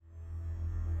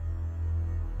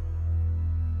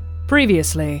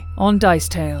Previously on Dice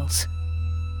Tales.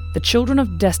 The Children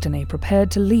of Destiny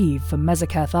prepared to leave for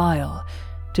Mezaketh Isle.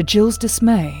 To Jill's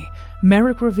dismay,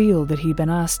 Merrick revealed that he'd been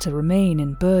asked to remain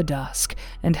in Burdusk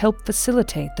and help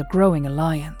facilitate the growing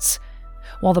alliance.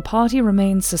 While the party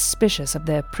remained suspicious of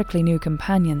their prickly new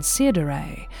companion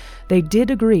Syrinscape, they did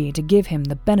agree to give him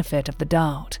the benefit of the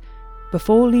doubt.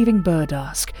 Before leaving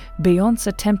Burdusk, Beyonce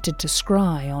attempted to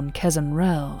scry on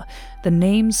Kezanrel, the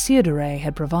name Syrinscape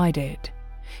had provided.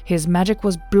 His magic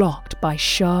was blocked by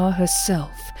Shar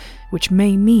herself, which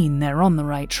may mean they're on the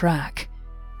right track.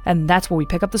 And that's where we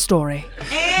pick up the story.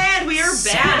 And we are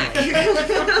back!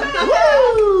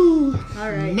 Woo!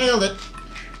 Alright. Nailed it.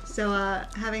 So,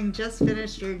 having just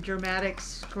finished your dramatic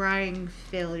scrying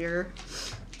failure,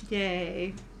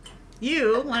 yay,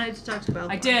 you wanted to talk to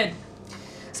Belvoir. I did.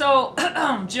 So,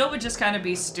 Jill would just kind of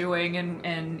be stewing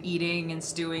and eating and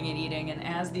stewing and eating, and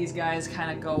as these guys kind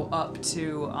of go up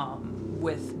to,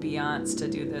 with Beyonce to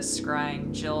do this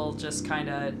scrying, Jill just kind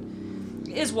of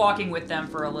is walking with them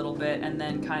for a little bit and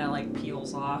then kind of like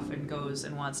peels off and goes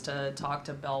and wants to talk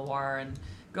to Belvoir and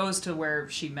goes to where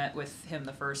she met with him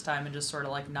the first time and just sort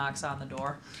of like knocks on the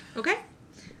door. Okay.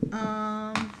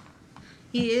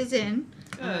 He is in.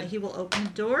 He will open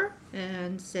the door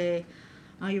and say,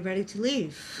 "Are you ready to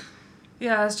leave?"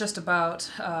 Yeah, it's just about.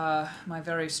 My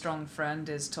very strong friend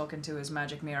is talking to his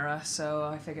magic mirror, so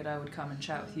I figured I would come and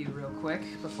chat with you real quick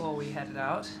before we headed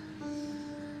out.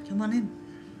 Come on in.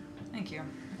 Thank you.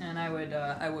 And I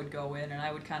would go in and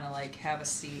I would kind of like have a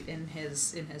seat in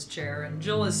his chair, and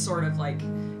Jill is sort of like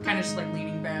kind of just like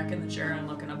leaning back in the chair and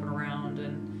looking up and around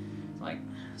and like,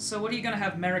 so what are you gonna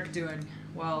have Merrick doing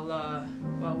while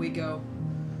we go?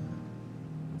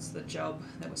 What's the job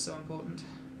that was so important?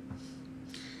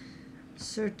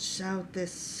 Search out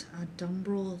this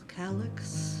Dumbral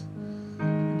Calyx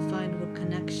and find what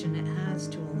connection it has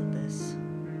to all of this.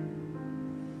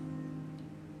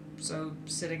 So,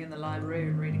 sitting in the library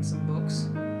and reading some books?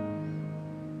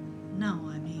 No,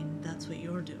 I mean, that's what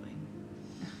you're doing.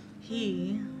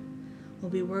 He will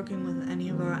be working with any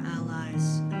of our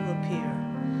allies who appear,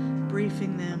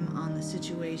 briefing them on the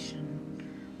situation,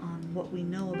 on what we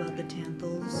know about the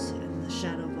Tanthuls and the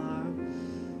Shadowvar.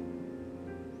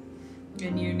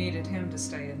 And you needed him to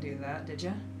stay and do that, did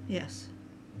you? Yes,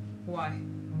 Why?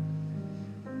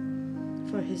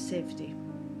 for his safety.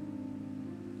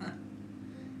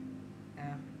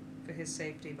 Yeah, for his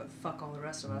safety, but fuck all the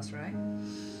rest of us, right?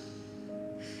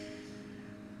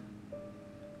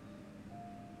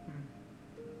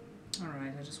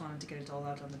 Alright, I just wanted to get it all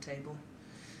out on the table.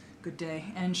 Good day.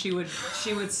 And she would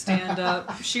stand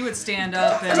up. She would stand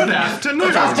up and... Good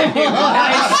afternoon.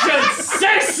 I should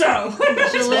say so!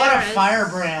 What a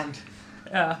firebrand.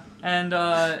 Yeah, and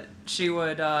she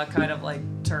would kind of like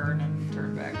turn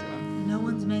back to him. No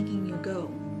one's making you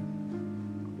go.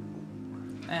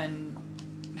 And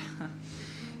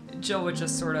Jill would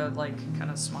just sort of like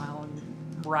kind of smile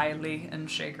and wryly and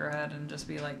shake her head and just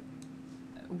be like,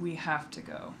 we have to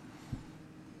go.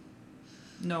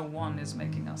 No one is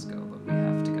making us go, but we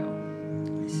have to go.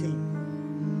 I see.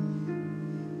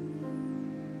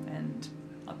 And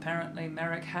apparently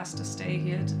Merrick has to stay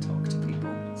here to talk to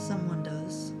people. Someone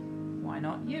does. Why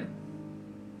not you?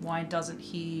 Why doesn't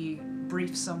he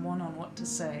brief someone on what to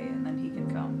say and then he can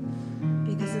come?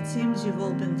 Because it seems you've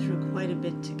all been through quite a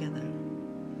bit together.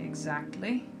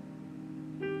 Exactly.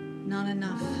 Not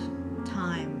enough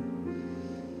time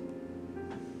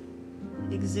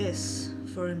exists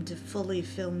for him to fully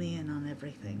fill me in on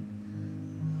everything.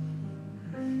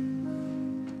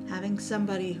 Having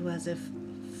somebody who has a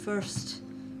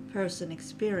first-person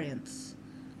experience,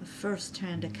 a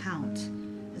first-hand account,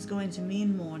 is going to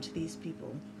mean more to these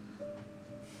people.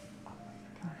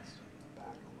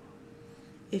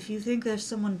 If you think there's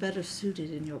someone better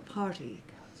suited in your party,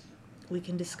 we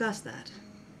can discuss that.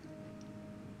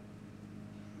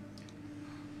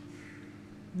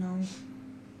 No.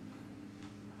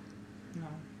 No.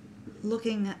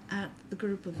 Looking at the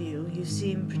group of you, you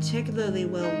seem particularly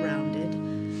well-rounded,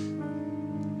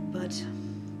 but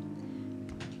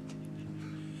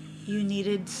you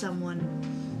needed someone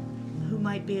who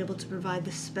might be able to provide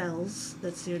the spells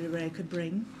that Syrinscape could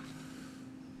bring.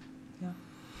 Yeah.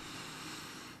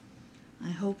 I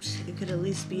hoped it could at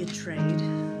least be a trade.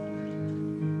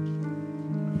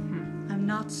 I'm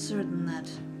not certain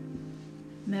that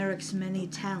Merrick's many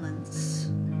talents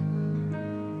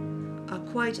are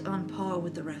quite on par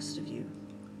with the rest of you.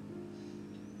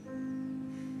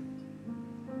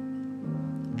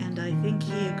 And I think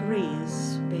he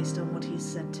agrees based on what he's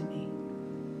said to me.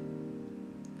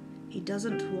 He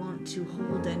doesn't want to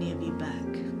hold any of you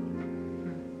back.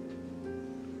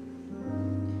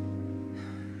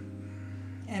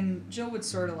 And Jill would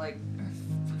sort of like,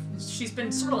 she's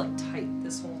been sort of like tight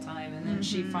this whole time, and then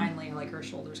she finally, like, her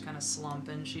shoulders kind of slump,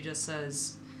 and she just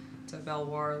says to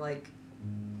Belwar, like,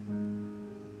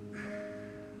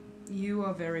 you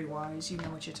are very wise, you know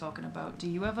what you're talking about. Do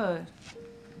you ever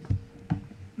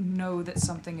know that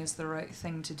something is the right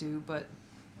thing to do, but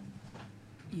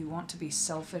you want to be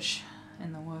selfish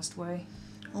in the worst way?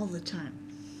 All the time.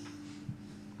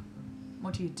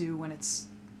 What do you do when it's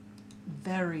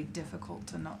very difficult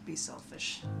to not be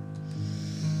selfish?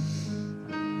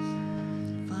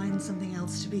 Find something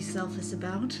else to be selfish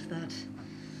about that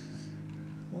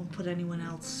won't put anyone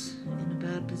else in a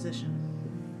bad position.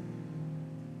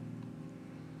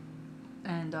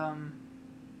 And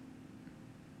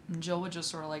Jill would just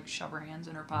sort of like shove her hands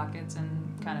in her pockets and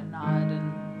kind of nod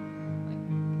and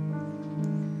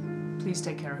like, please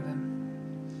take care of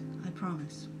him. I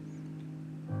promise.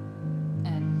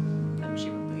 And then she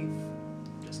would leave.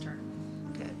 Just turn.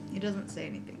 Okay. He doesn't say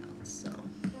anything else, so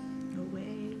away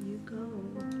you go.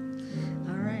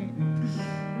 All right.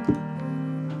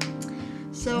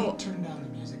 So Turn down the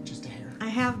music just a hair. I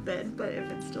have been, but if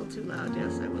it's still too loud,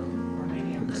 yes, I will. Or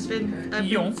maybe on the I've speaker.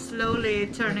 been slowly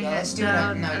turning Yeah, it let's do it.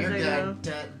 down No, as you're I go.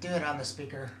 good. Do it on the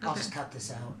speaker. I'll Okay. just cut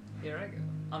this out. Here I go.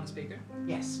 On the speaker.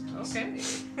 Yes. Okay.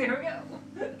 Here we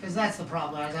go. Because that's the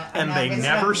problem. And they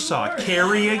never saw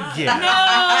Carrie again.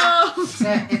 No!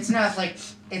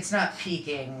 It's not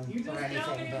peaking or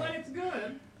anything. But it's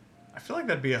good. I feel like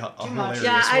that'd be a much. hilarious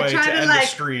Yeah, I way try to to, end like, the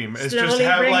stream. Is slowly just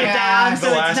have bring like it down the so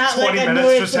it's last not 20 like a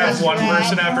minutes just have noise one grab.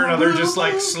 person after another just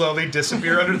like slowly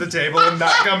disappear under the table and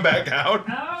not come back out.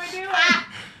 How are we doing?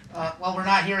 well, we're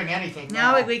not hearing anything.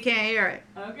 Now we can't hear it.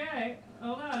 Okay.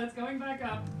 Hold on. It's going back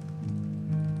up.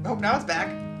 Oh, now it's back.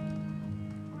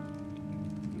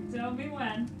 You tell me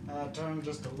when. Turn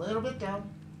just a little bit down.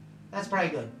 That's probably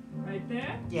good. Right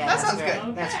there. Yeah, That that's sounds great.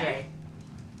 good. That's Okay. great.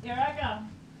 Here I go.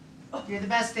 You're the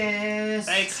bestest.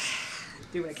 Thanks.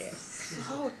 Do it, Kay.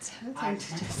 So I'm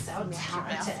tempted to just so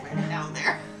talented. down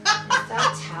there.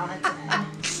 So talented.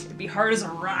 It'd be hard as a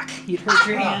rock. You'd hurt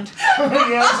your hand.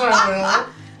 Yes, I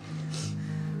will.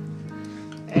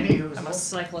 Anywho, I'm a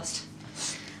cyclist.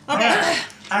 Okay.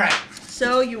 all right.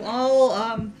 So you all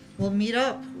will meet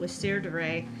up with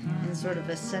Syrinscape in sort of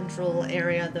a central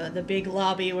area, the big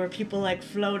lobby where people like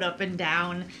float up and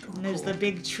down, and there's the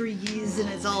big trees, and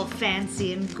it's all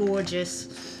fancy and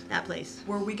gorgeous. That place.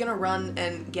 Were we gonna run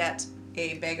and get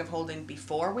a bag of holding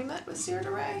before we met with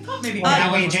Syrinscape? Maybe.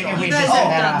 Well, we you just guys did have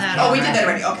that done off that. camera. Oh, we did that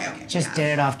already. Okay. Just got did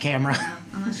it off camera.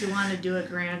 Unless you want to do a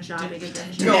grand shopping it.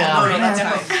 adventure. No, Yeah. no, that's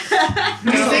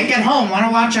fine. Just thinking home. Want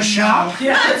to watch a shop?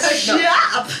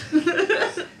 Shop!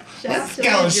 Let's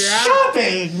go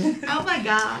shopping. Oh my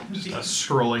god.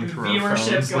 Scrolling through our Viewership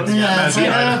phones. goes looking at Yeah, it's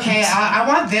menu like, items. okay, I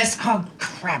want this. Oh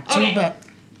crap, too, Okay. but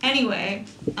Anyway,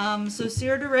 so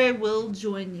Syrinscape will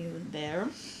join you there,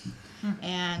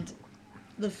 and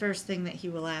the first thing that he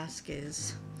will ask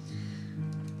is,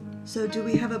 so do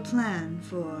we have a plan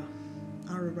for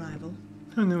our arrival?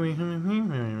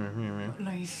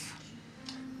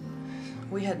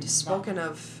 We had spoken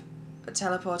of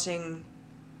teleporting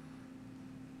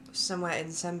somewhere in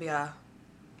Zambia.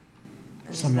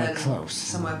 And Somewhere then close.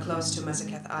 Somewhere close to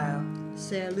Mazaketh Isle.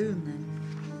 Saloon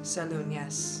then. Saloon,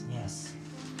 yes. yes.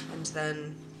 And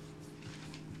then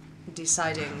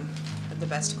deciding the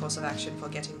best course of action for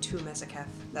getting to Mazaketh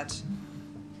that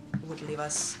would leave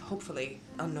us, hopefully,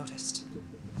 unnoticed.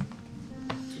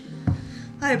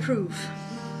 I approve.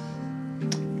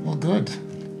 Well, good.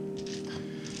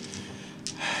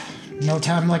 No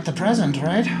time like the present,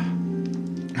 right?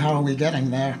 How are we getting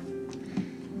there?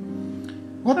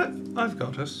 What? I've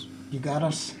got us. You got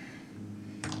us?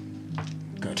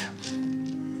 Good.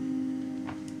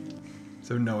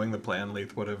 So knowing the plan,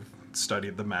 Leith would have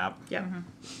studied the map Yeah.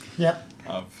 Yep.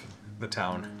 of the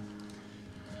town.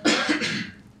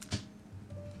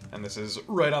 And this is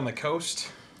right on the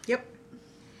coast. Yep.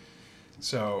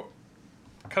 So,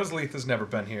 because Leith has never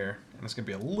been here, and it's going to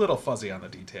be a little fuzzy on the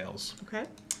details, Okay.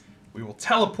 we will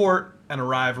teleport and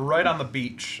arrive right on the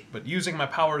beach, but using my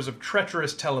powers of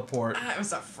treacherous teleport, I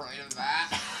was afraid of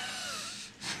that.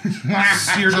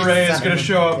 Syrinscape is going to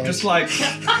show up just like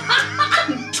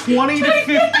 20 to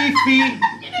 50 feet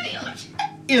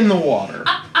in the water.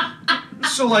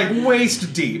 So like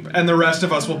waist deep, and the rest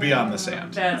of us will be on the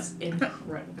sand. That's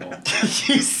incredible.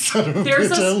 You son of a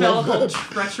There's bitch, a I spell love called that.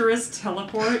 Treacherous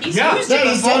Teleport. Yeah. Used Yeah, it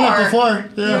he's done it before.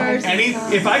 Yours.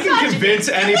 If I can convince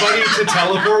anybody to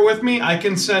teleport with me, I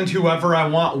can send whoever I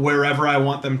want wherever I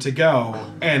want them to go,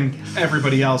 and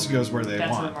everybody else goes where they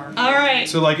That's want. remarkable. All right.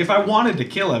 So like, if I wanted to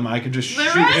kill him, I could just The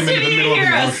shoot rest him of into the you middle of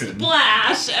hear the a ocean.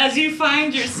 splash as you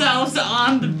find yourselves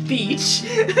on the beach.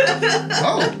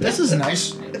 Oh, this is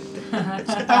nice.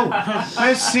 Oh,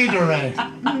 nice cedar ray.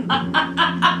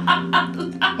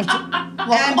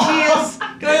 And he is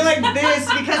going like this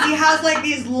because he has like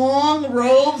these long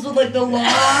robes with like the long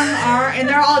arm, and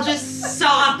they're all just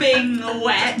sopping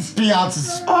wet.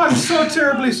 Beyonce's. Oh, I'm so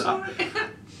terribly sorry.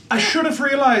 I should have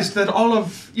realized that all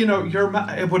of your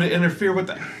it would interfere with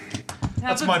that.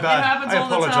 That's my bad. It happens I all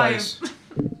apologize. the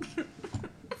time.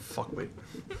 Fuck me.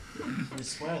 I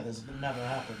swear this never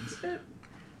happens.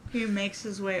 He makes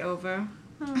his way over,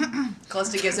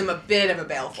 Callista gives him a bit of a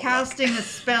baleful. casting a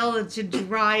spell to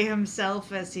dry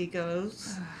himself as he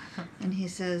goes. And he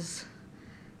says,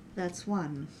 "That's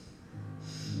one."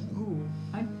 Ooh,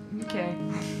 okay.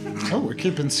 Oh, we're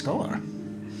keeping score.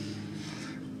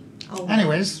 Oh,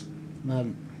 Anyways, I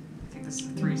think this is a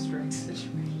 3 strike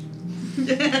situation.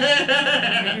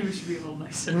 Maybe we should be a little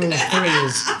nicer. rule of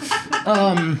threes.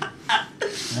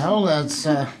 Well, that's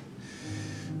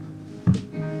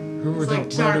who were It's the like where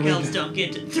do dark we elves go? don't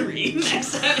get to 3.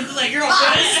 Next time it's like you're all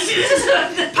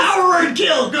power word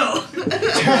kill, go.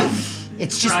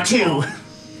 It's just 2.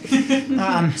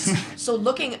 So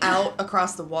looking out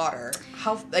across the water,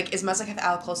 how is Mezaketh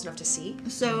Al close enough to see?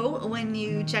 So when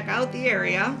you check out the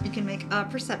area, you can make a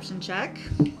perception check.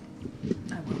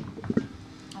 I will.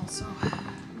 Also,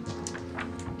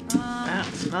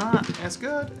 That's not as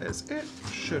good as it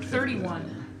should have 31.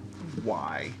 been.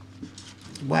 Why?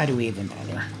 Why do we even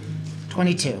bother?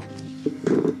 22.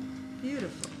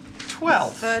 Beautiful.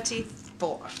 12.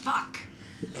 34. Fuck.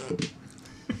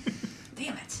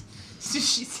 Damn it. She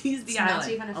sees the It's not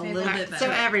island even a a favor. little bit So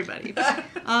better. everybody,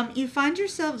 you find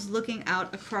yourselves looking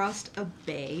out across a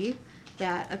bay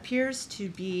that appears to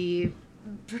be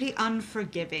pretty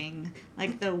unforgiving.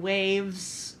 Like the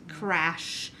waves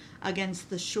crash against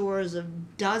the shores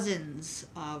of dozens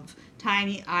of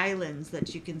tiny islands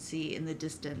that you can see in the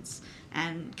distance,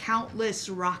 and countless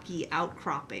rocky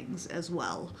outcroppings as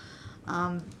well.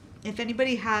 If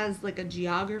anybody has like a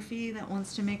geography that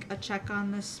wants to make a check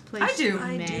on this place, I do. you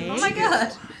I may. Oh my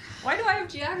god. Why do I have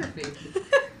geography?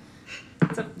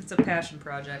 It's a passion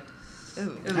project.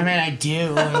 Ooh. I mean, I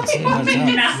do. It's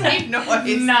Nine.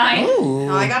 Noise. 9. Ooh.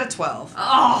 No, I got a 12.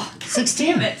 Oh, 16.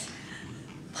 damn it.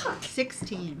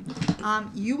 16.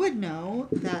 You would know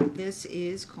that this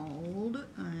is called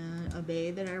a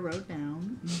bay that I wrote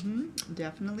down.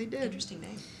 Definitely did. Interesting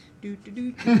name.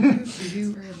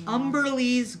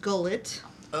 Umberlee's Gullet.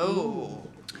 Oh.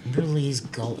 Burley's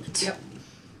Gullet. Yep.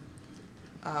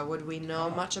 Would we know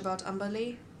much about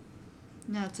Umberlee?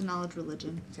 No, it's a knowledge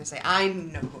religion. I was gonna say I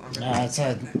know who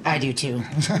Umberlee. I do too.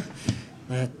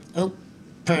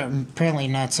 Apparently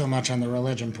not so much on the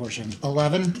religion portion.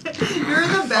 11. You're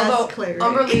the best Although cleric.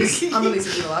 Umberlee's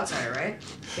an evil outsider, right?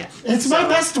 Yeah. It's my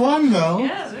best one though.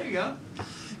 Yeah, there you go.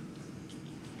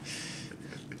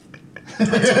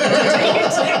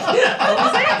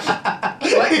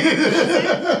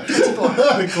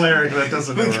 The cleric that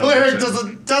doesn't know The cleric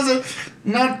religion. doesn't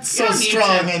not so don't need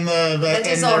strong to. in the That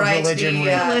in is the alright. religion The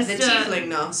way. tiefling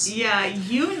knows. Yeah,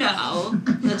 you know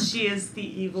that she is the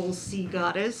evil sea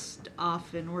goddess,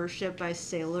 often worshipped by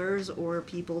sailors or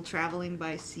people traveling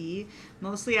by sea,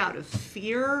 mostly out of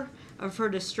fear of her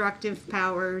destructive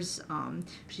powers.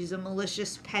 She's a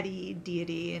malicious, petty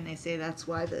deity, and they say that's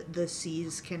why the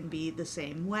seas can be the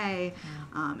same way.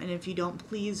 And if you don't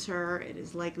please her, it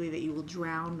is likely that you will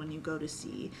drown when you go to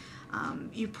sea.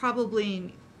 You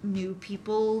probably knew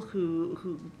people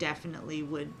who definitely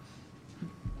would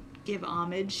give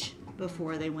homage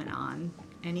before they went on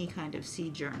any kind of sea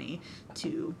journey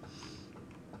to,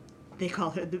 they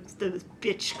call her the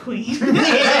bitch queen.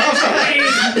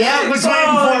 Yeah, I was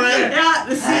waiting for it. Yeah,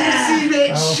 the sea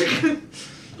bitch.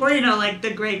 Or, like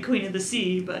the great queen of the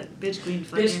sea, but bitch queen.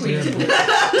 Bitch Do you, queen. do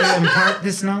you impart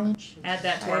this knowledge? Add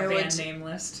that to I our would- band name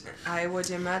list. I would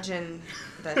imagine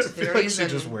that I the feel like she reason.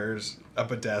 just wears a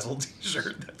bedazzled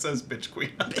t-shirt that says bitch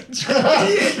queen on it.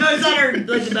 No, it's on her,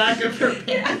 like the back of her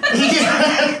pants.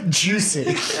 Juicy.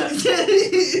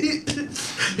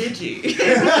 Bitchy.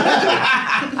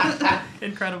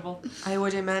 Incredible. I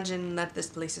would imagine that this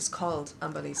place is called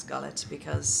Umberlee's Gullet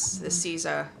because the seas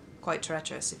are quite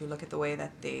treacherous if you look at the way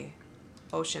that the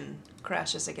ocean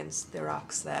crashes against the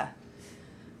rocks there.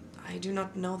 I do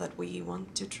not know that we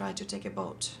want to try to take a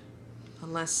boat.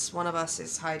 Unless one of us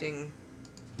is hiding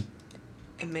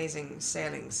amazing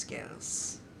sailing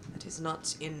skills. That is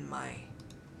not in my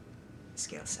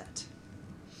skill set.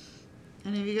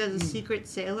 Any of you guys a secret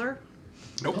sailor?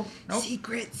 Nope.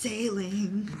 Secret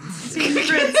sailing.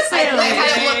 Secret I sailing.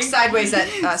 kind of look sideways at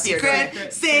Seardray.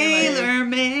 Secret sailor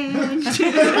man.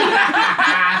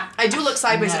 I do look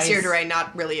sideways Nice. at Seardray,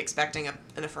 not really expecting an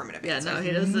affirmative Yeah, answer. no,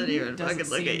 he doesn't even Doesn't fucking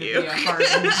look seem at to you. be a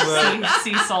hardened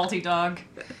sea salty dog.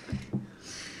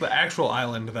 The actual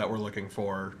island that we're looking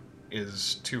for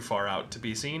is too far out to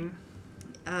be seen,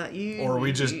 or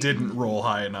we just didn't roll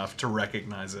high enough to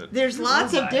recognize it. There's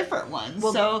lots of Bullseye. different ones.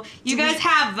 Well, so you do guys we-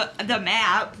 have the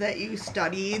map that you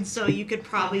studied, so you could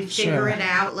probably figure Sure. it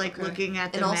out, like looking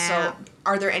at the And also, map.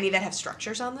 are there any that have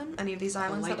structures on them? Any of these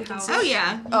islands that we can lighthouse? see? Oh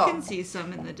yeah, you Oh. can see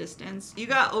some in the distance. You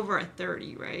got over a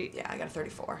 30, right? Yeah, I got a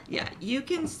 34. Yeah, you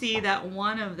can see that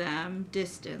one of them,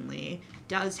 distantly,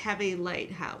 does have a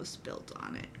lighthouse built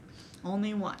on it.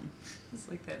 Only one. It's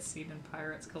like that scene in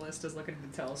Pirates. Callista's looking at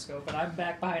the telescope, and I'm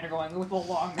back behind her going with a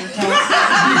longer telescope.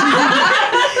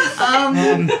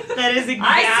 That is exactly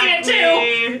I see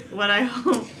it what I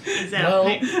hope is Well,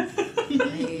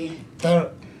 happening.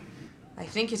 I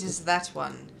think it is that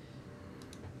one.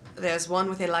 There's one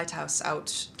with a lighthouse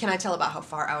out. Can I tell about how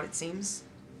far out it seems?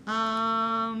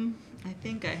 I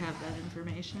think I have that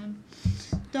information.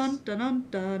 Dun dun dun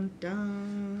dun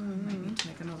dun.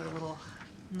 Make another little.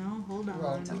 No, hold on.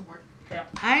 Roll. Yeah.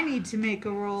 I need to make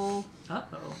a roll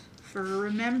Uh-oh. for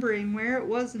remembering where it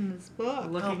was in this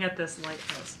book. Looking at this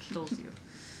lighthouse kills you.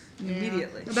 Yeah.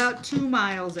 Immediately. About 2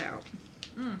 miles out.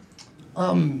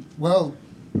 Well,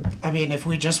 I mean, if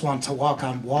we just want to walk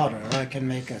on water, I can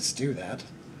make us do that.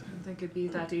 I don't think it'd be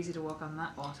that easy to walk on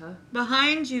that water.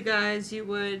 Behind you guys, you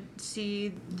would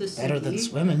see the city. Better than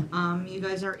swimming. You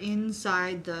guys are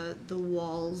inside the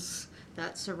walls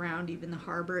that surround even the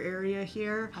harbor area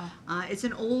here. It's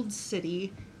an old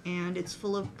city, and it's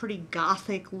full of pretty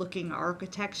gothic-looking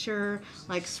architecture,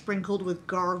 like sprinkled with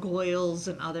gargoyles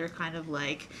and other kind of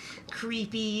like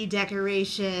creepy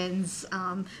decorations.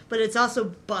 But it's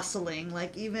also bustling.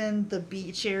 Like even the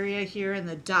beach area here and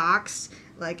the docks,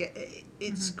 like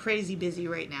it's crazy busy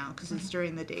right now because it's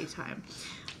during the daytime.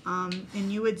 And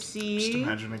you would see. Just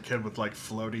imagine a kid with like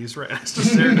floaties right next to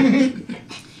Sarah.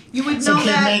 You would Some know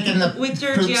kid making that the with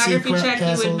your poopsie geography check, you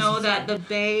castles. would know that the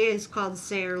bay is called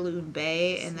Sailorloon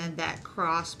Bay, and then that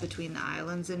cross between the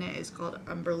islands in it is called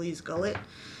Umberlee's Gullet.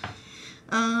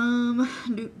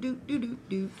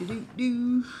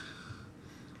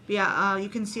 Yeah, you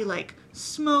can see like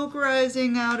smoke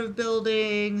rising out of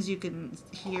buildings. You can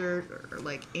hear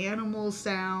like animal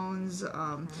sounds.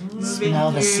 Moving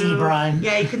Smell the sea through. brine.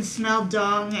 Yeah, you can smell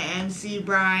dung and sea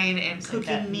brine and like that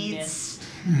cooking meats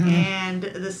and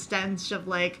the stench of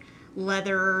like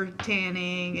leather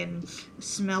tanning and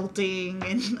smelting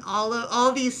and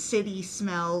all these city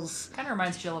smells. Kind of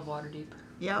reminds Jill of Waterdeep.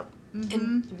 Yep.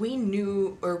 And we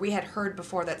knew, or we had heard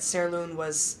before, that Sailorloon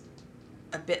was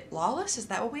a bit lawless. Is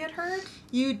that what we had heard?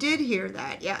 You did hear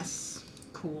that, yes.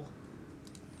 Cool.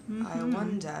 I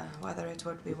wonder whether it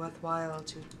would be worthwhile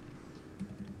to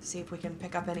see if we can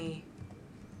pick up any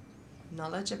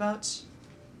knowledge about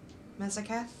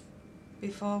Mezaketh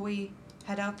before we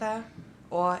head out there,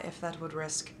 or if that would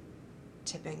risk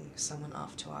tipping someone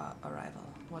off to our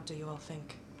arrival. What do you all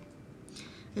think?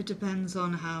 It depends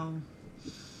on how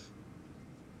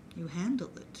you handle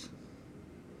it.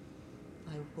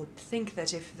 I would think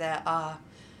that if there are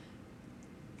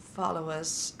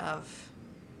followers of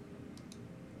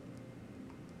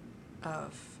the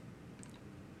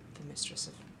Mistress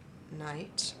of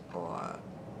Night, or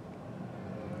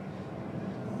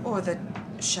the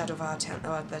Shadowvar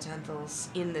or the Tanthuls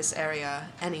in this area,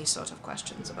 any sort of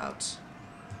questions about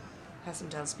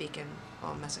Hassendel's Beacon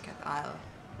or Mezaketh Isle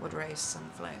would raise some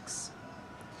flags.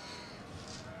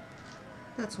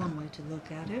 That's one way to look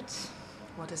at it.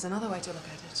 What is another way to look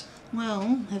at it?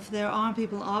 Well, if there are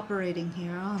people operating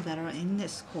here that are in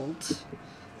this cult,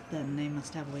 then they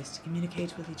must have ways to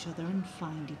communicate with each other and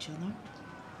find each other.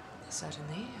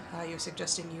 Certainly. Are you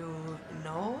suggesting you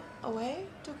know a way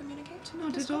to communicate? Not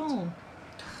with at this cult? all.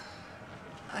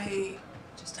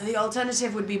 The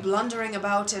alternative would be blundering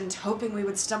about and hoping we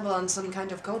would stumble on some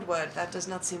kind of code word. That does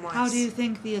not seem wise. How do you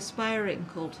think the aspiring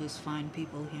cultists find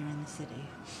people here in the city?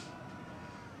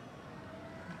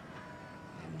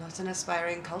 I'm not an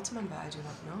aspiring cult member, I do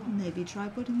not know. Maybe try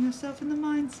putting yourself in the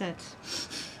mindset.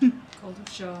 Cult of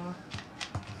Shar.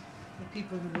 The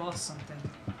people who lost something.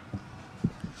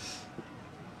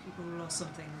 People who lost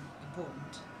something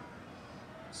important.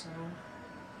 So,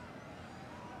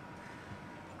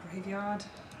 the graveyard.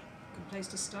 good place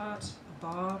to start? A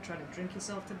bar? Try to drink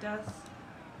yourself to death?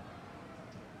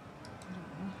 I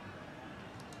don't know.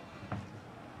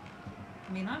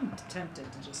 I mean, I'm tempted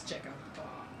to just check out the bar.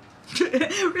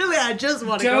 Really, I just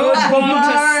want to Don't go to the want to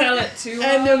bar, sell it to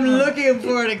and them. I'm looking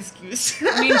for an excuse.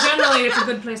 I mean, generally, it's a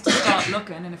good place to start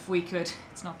looking, and if we could,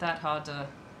 it's not that hard to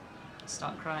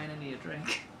start crying into your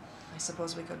drink. I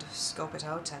suppose we could scope it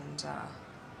out and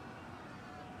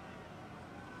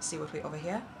see what we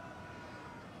overhear.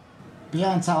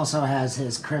 Beyonce also has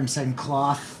his crimson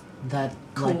cloth that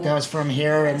like goes from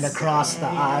here and across the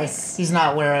eye. He's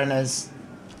not wearing his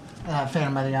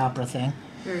Phantom of the Opera thing.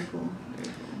 Very cool.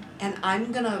 And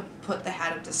I'm gonna put the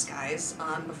hat of disguise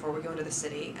on before we go into the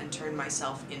city and turn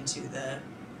myself into the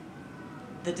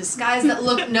disguise that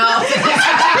look no.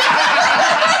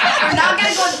 We're not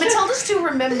gonna go. Matilda's to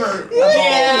remember. We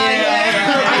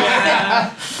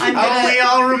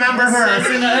all remember her.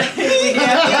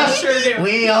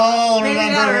 We all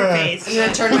remember her. I'm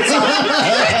gonna turn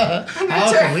myself.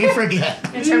 How can we forget?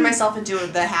 I'm gonna turn myself into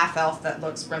the half elf that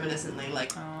looks reminiscently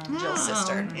like Jill's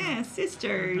sister. Yeah,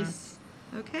 sisters.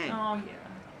 Okay. Oh, yeah.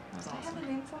 That's Do I have awesome. a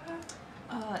name for her?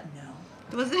 No.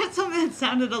 Wasn't that something that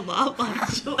sounded a lot like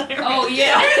Jalaris? Oh,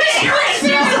 yeah.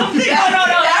 No,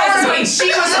 that was when she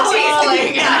was a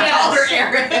tiefling and I called her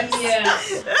Erin. Yeah.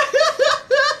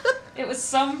 It was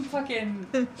some fucking...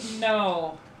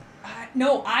 No.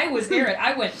 I was Erin.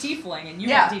 I went tiefling, and you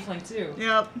went tiefling, too.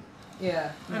 Yep.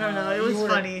 Yeah. I don't know. It was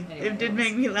funny. Anyway, it did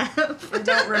make me laugh. I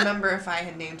don't remember if I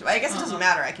had named. I guess it doesn't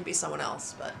matter. I can be someone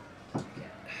else, but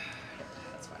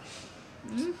that's fine.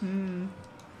 Mm-hmm.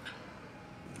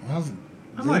 Well,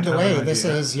 might either have way, an this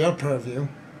idea. is your purview.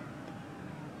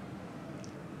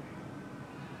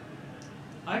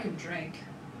 I can drink.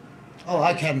 Oh,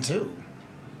 I can too.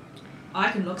 I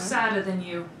can look sadder than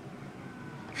you.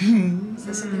 Is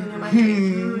there something in your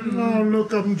mind? Oh,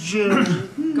 look, I'm Jill.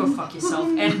 Go fuck yourself.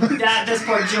 And at this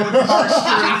point, Jill would burst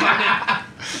through fucking...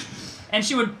 And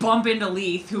she would bump into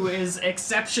Leith, who is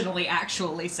exceptionally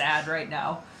actually sad right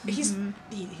now. He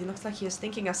looks like he is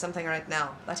thinking of something right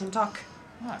now. Let him talk.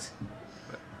 What?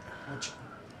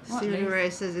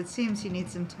 Syrinscape says it seems he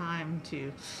needs some time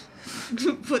to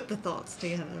put the thoughts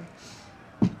together.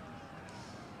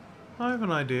 I have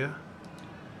an idea.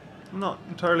 I'm not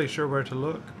entirely sure where to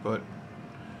look, but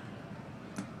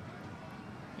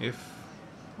if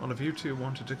one of you two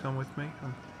wanted to come with me,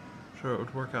 I'm sure it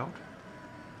would work out.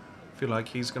 I feel like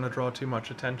he's going to draw too much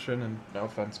attention, and no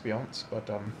offense, Beyonce, but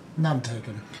None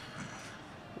taken.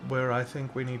 where I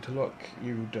think we need to look,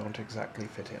 you don't exactly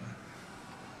fit in.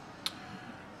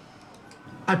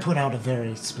 I put out a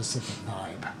very specific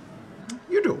vibe.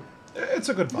 You do. It's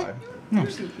a good vibe.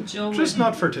 Jill Just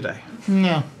not for today.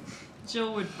 No.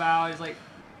 Jill would bow. He's like,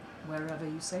 wherever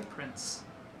you say, Prince.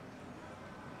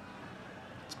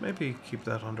 Let's maybe keep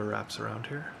that under wraps around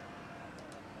here.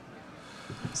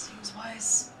 Seems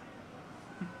wise.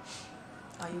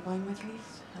 Are you going with me?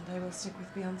 And I will stick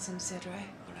with Beyonce and Cedre.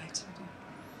 All right.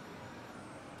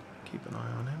 Keep an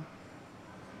eye on him.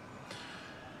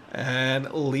 And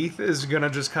Leith is gonna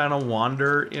just kind of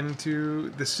wander into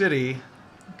the city,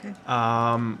 Okay.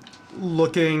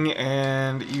 looking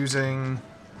and using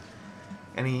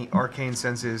any arcane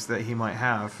senses that he might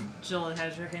have. Jill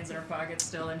has her hands in her pockets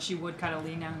still, and she would kind of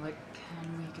lean down like,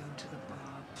 can we go to the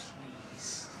bar,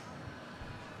 please?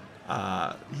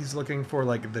 He's looking for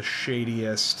like the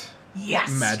shadiest Yes!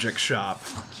 magic shop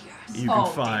you Oh,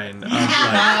 can find.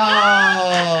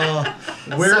 Oh,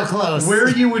 Where, so close. where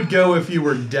you would go if you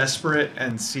were desperate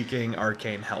and seeking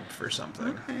arcane help for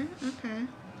something. Okay.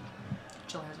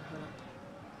 Jill has her hood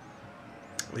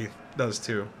up. Leith does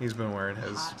too. He's been wearing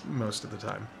his most of the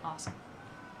time. Awesome.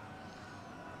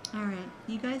 All right.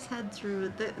 You guys head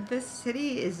through. This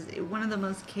city is one of the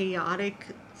most chaotic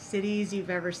cities you've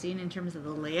ever seen in terms of the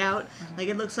layout. Like,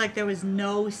 it looks like there was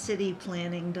no city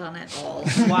planning done at all.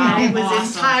 Wow, And it was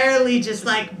awesome. entirely just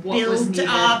like what was built needed.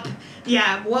 up.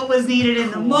 Yeah, what was needed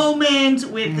in the moment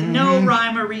with no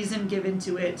rhyme or reason given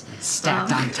to it.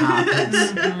 Stacked on top.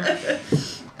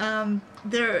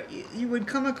 There, you would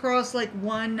come across like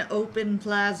one open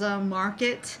plaza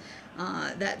market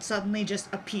that suddenly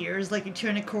just appears. Like, you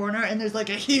turn a corner and there's like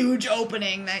a huge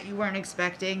opening that you weren't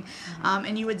expecting,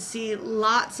 and you would see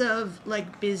lots of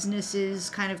like businesses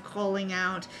kind of calling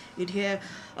out. You'd hear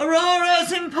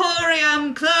Aurora's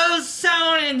Emporium, clothes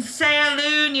sewn in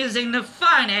saloon using the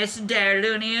finest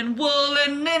Darlunian wool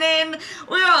and linen.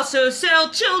 We also sell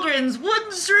children's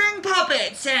wooden string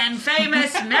puppets and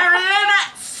famous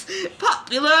marionettes.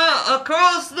 Popular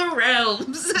across the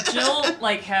realms. Jill,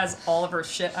 like, has all of her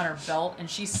shit on her belt, and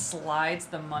she slides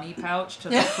the money pouch to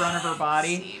the front of her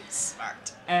body. Seems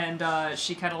smart. And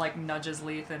she kind of, like, nudges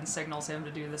Leith and signals him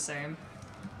to do the same.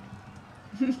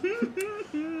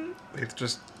 Leith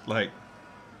just, like,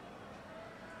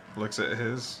 looks at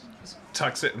his,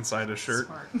 tucks it inside his shirt.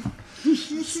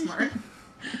 Smart.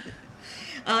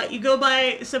 You go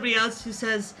by somebody else who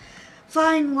says,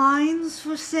 fine wines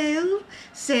for sale,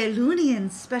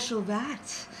 Salunian special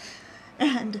vat,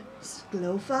 and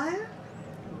Glowfire?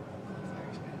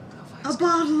 A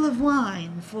bottle of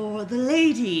wine for the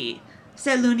lady,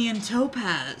 Salunian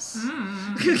Topaz.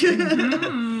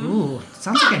 Ooh,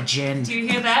 sounds like a gin. Do you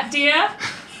hear that, dear?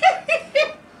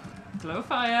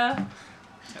 Glowfire.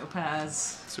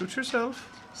 Topaz. Suit yourself.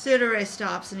 Sudere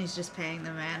stops and he's just paying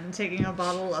the man and taking a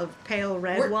bottle of pale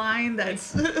red wine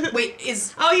that's... Wait,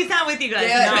 is... Oh, he's not with you guys.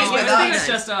 Yeah, no, he's with I think us. it's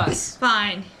just us.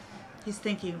 Fine. He's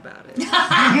thinking about it. He's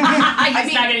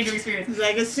not getting to experience. He's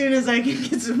like, as soon as I can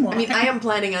get some wine. I mean, I am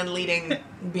planning on leading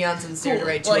Beyonce and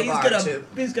Sudere to a bar, too.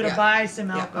 He's gonna Yeah. buy some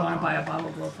I alcohol. want to buy a bottle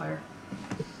of Glowfire.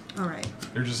 All right.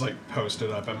 You're just like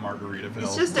posted up at Margaritaville,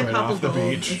 It's just a right couple off the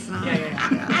gold. beach. It's not...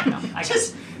 Yeah. No, I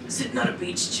Just sitting on a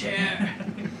beach chair.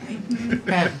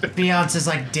 Beyonce's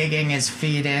like digging his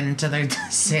feet into the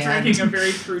sand. drinking a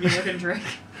very fruity looking drink.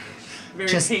 Very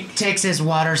Just pink. takes his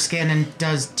water skin and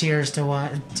does tears to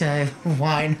wine.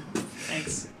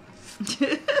 Thanks.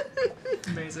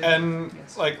 Amazing. And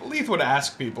Yes. like Leith would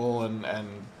ask people and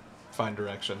find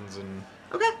directions and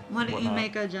Okay. Why don't you Whatnot.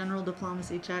 make a general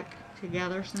diplomacy check to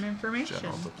gather some information?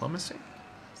 general diplomacy.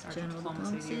 Sergeant General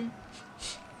diplomacy. diplomacy.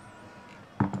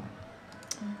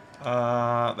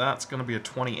 That's gonna be a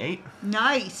 28.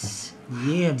 Nice.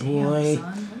 Yeah, boy. Damn,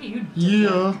 son. Look at you,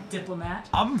 Yeah. diplomat.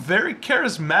 I'm very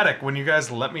charismatic when you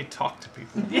guys let me talk to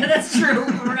people. Yeah, that's true.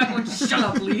 We're not going, shut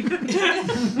up, Leaf.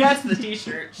 That's the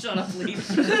t-shirt. Shut up, Leaf.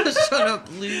 Shut up,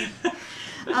 Lee.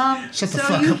 Shut the So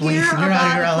fuck you up, Leaf. hear You're out of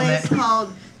about your a place element.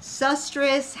 called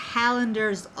Sustris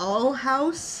Hallander's All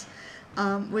House,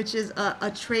 which is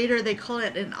a trader. They call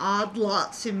it an odd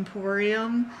lots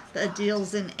emporium that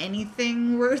deals in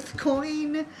anything worth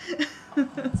coin.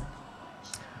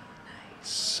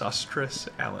 Sustris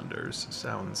Islanders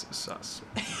sounds sus.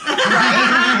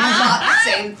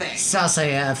 Same thing. Sus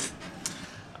AF.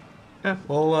 Yeah,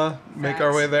 we'll make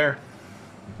our way there.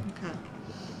 Okay.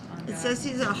 It says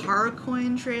he's a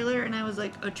Harcoin trailer, and I was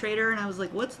like, a trader, and I was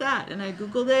like, what's that? And I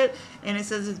googled it, and it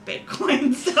says it's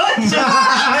Bitcoin. So it's just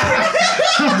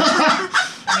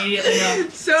Immediately know.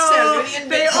 so Salunian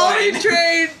they Bitcoin. only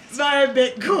trade via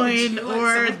Bitcoin Would you like some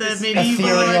or of the this medieval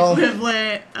ethereal-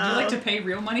 equivalent. Would you like to pay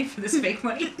real money for this fake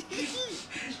money?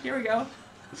 Here we go.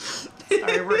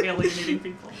 Sorry, we're alienating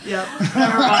people. Yep.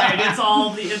 Never mind.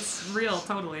 It's real,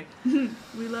 totally.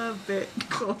 We love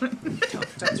Bitcoin.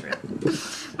 That's real.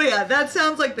 But yeah, that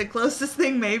sounds like the closest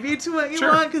thing maybe to what you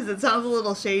Sure. want, because it sounds a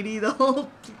little shady, the whole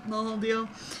deal.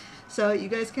 So you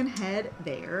guys can head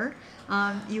there.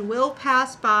 You will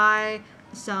pass by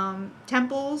some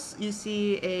temples. You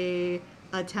see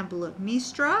a temple of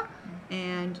Mistra,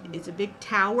 and it's a big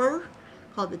tower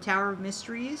called the Tower of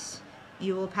Mysteries.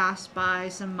 You will pass by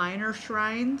some minor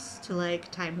shrines to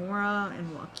like Timora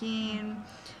and Joaquin.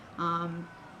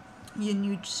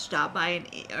 You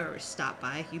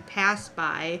pass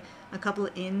by a couple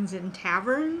of inns and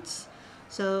taverns.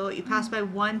 So you pass by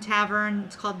one tavern.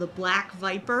 It's called the Black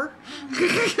Viper.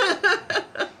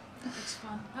 That looks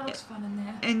fun. That looks fun in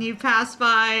there. And you pass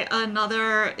by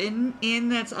another inn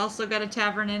that's also got a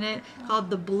tavern in it called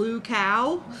the Blue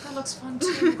Cow. That looks fun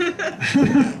too.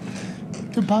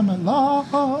 Goodbye, my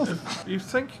love. If you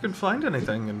think you can find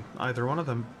anything in either one of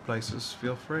them places,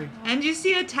 feel free. And you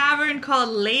see a tavern called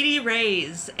Lady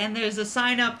Ray's, and there's a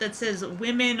sign up that says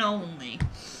women only.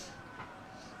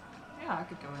 Yeah, I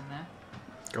could go in there.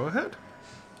 Go ahead.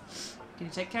 Can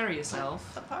you take care of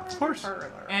yourself? Of course.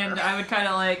 And I would kind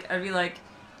of like, I'd be like,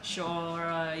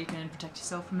 sure, you can protect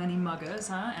yourself from any muggers,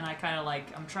 huh? And I kind of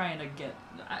like, I'm trying to get,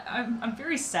 I'm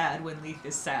very sad when Leith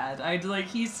is sad. I'd like,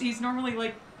 he's normally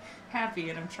like happy,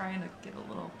 and I'm trying to get a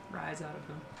little rise out of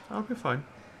him. I'll be fine.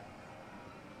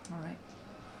 All right.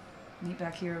 Meet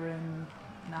back here in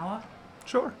an hour?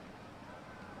 Sure.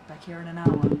 Back here in an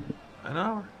hour. An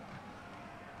hour.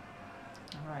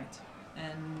 All right.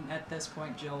 And at this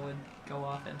point, Jill would go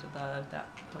off into that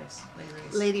place, Lady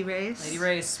Ray's. Lady Ray's. Lady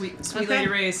Ray's, sweet Okay. Lady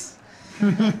Ray's.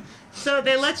 So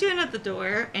they let you in at the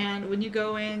door, and when you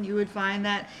go in, you would find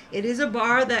that it is a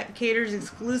bar that caters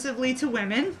exclusively to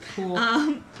women. Cool.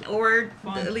 Or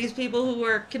Fun. at least people who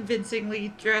are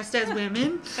convincingly dressed as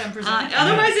women. 10%.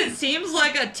 Otherwise, it seems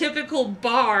like a typical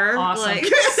bar. Awesome. Like,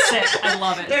 Sick. I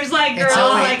love it. there's like girls it's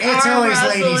arm always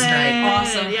wrestling. ladies' night.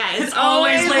 Awesome. Yeah, it's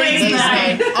always ladies'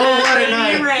 night. Oh, what a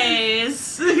night.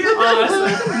 Raise.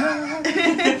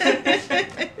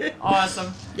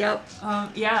 Awesome. Yep.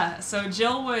 Yeah, so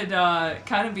Jill would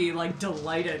kind of be like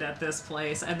delighted at this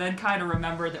place, and then kind of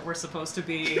remember that we're supposed to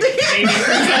be maybe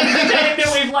pretending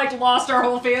that we've like lost our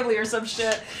whole family or some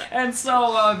shit, and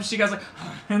so she goes like,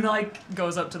 and like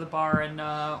goes up to the bar and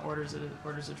orders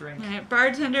a drink. Right,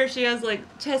 bartender, she has like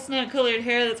chestnut-colored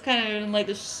hair that's kind of in like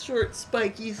a short,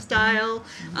 spiky style.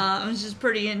 She's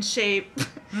pretty in shape,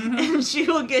 and she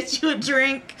will get you a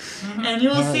drink, and you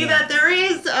will see that there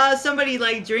is somebody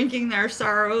like drinking their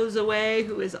sorrows away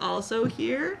who is also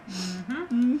here.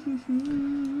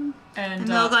 And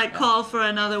they'll like call for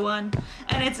another one,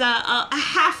 and it's a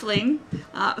halfling,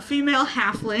 a female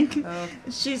halfling. Oh.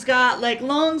 She's got like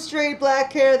long straight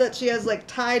black hair that she has like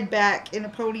tied back in a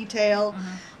ponytail.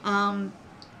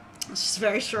 She's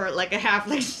very short, like a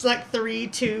halfling. She's like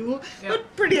 3'2",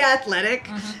 but pretty athletic.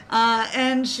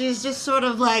 And she's just sort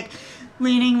of like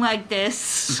leaning like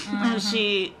this as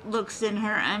she looks in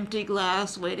her empty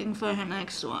glass, waiting for her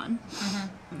next one.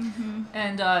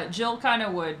 And Jill kind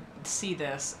of would see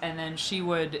this, and then she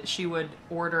would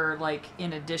order, like,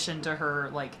 in addition to her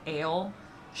like ale,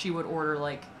 she would order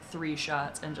like 3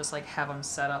 shots and just like have them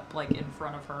set up like in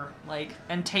front of her, like,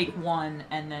 and take one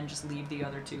and then just leave the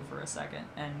other 2 for a second,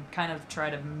 and kind of try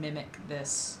to mimic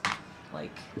this,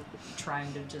 like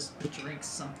trying to just drink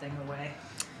something away.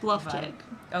 Bluff vibe. check.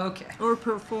 Okay. Or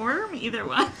perform, either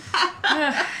one.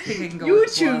 I think we can go You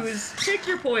with bluff. choose. Pick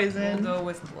your poison. We'll go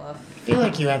with bluff. I feel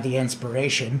like you have the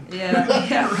inspiration Yeah,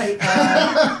 right.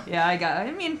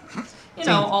 I mean, you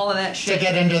know, all of that to shit.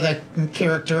 get into the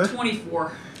character.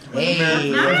 24.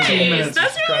 Hey. 15 minutes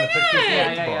That's just trying to pick really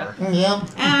your good. Yeah. Yep.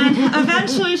 And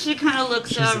eventually she kind of looks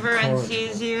She's a over and corridor.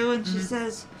 sees you, and she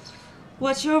says,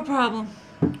 "What's your problem?"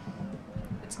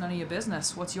 It's none of your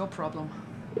business. What's your problem?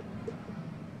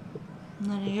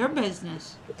 None of your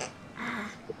business.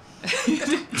 That's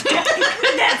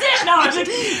it. No, it's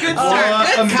just good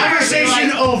start.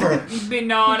 Conversation over.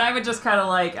 No, and I would just kind of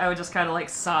like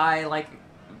sigh, like,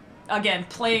 again,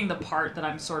 playing the part that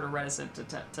I'm sort of reticent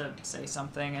to say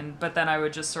something, but then I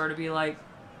would just sort of be like,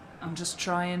 I'm just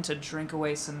trying to drink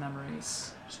away some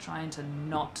memories. Just trying to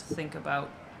not think about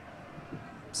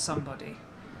somebody.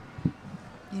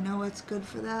 You know what's good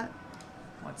for that?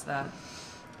 What's that?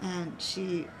 And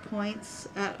she points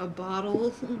at a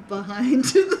bottle behind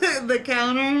the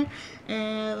counter,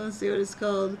 and let's see what it's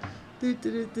called.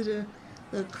 The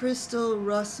Crystal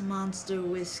Rust Monster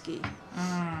Whiskey.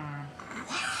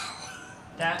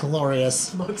 That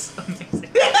Glorious. looks amazing.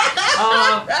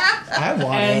 I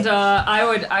want And it.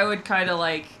 I would kind of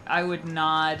like, I would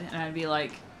nod, and I'd be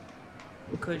like,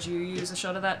 could you use a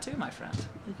shot of that too, my friend?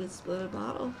 We could split a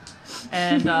bottle.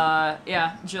 And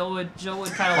yeah, Jill would kind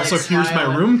of like Also, here's smile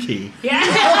my and- room key. Yeah.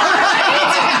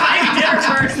 I dinner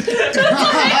first.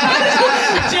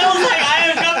 Jill's like, I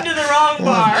have come to the wrong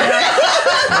bar.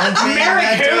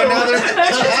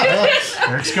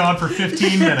 Eric's gone for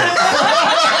 15 minutes.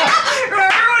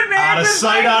 Out of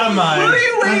sight, out of mind.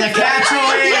 When the cat's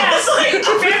away. Yes, like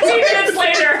 15 minutes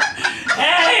later.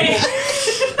 Hey.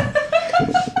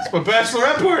 It's my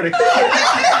bachelorette party. Let's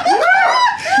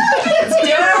do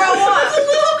whatever I want. It's a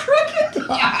little crooked.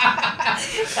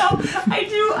 No,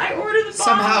 I ordered the bottle.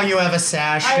 Somehow you have a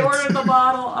sash. I ordered the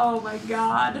bottle. Oh my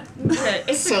god.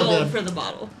 It's So the gold good. for the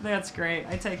bottle. That's great.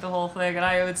 I take the whole thing and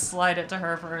I would slide it to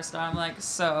her first. I'm like,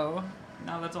 so,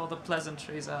 now that all the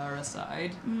pleasantries are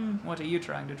aside, what are you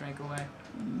trying to drink away?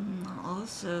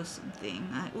 Also something,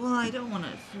 I don't want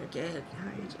to forget.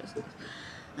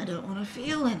 I don't want to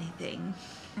feel anything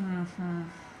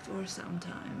for some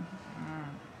time.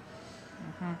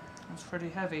 It's pretty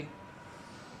heavy.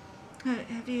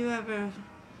 Have you ever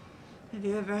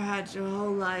had your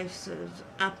whole life sort of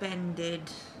upended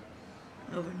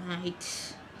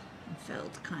overnight and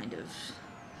felt kind of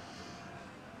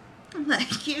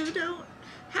like you don't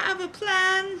have a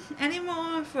plan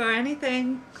anymore for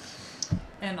anything?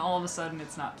 And all of a sudden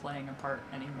it's not playing a part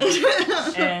anymore.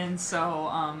 And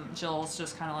so Jill's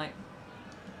just kind of like,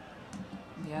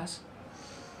 yes?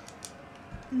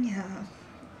 Yeah.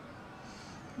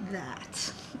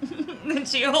 That. And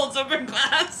she holds up her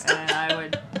glass. And I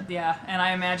would, yeah, and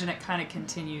I imagine it kind of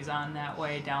continues on that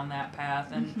way, down that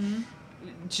path. And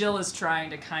Jill is trying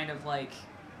to kind of like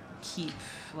keep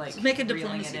like So make a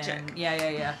reeling diplomacy it in. check.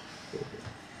 Yeah.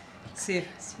 See if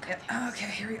okay,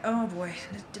 here we oh boy.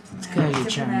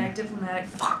 Diplomatic.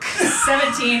 Fuck.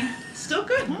 17. Still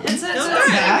good. It's Still good.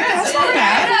 That's not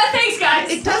bad. Thanks, guys.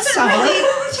 It doesn't Solid.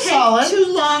 really take Solid. too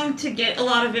long to get a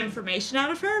lot of information out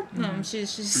of her.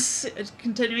 She's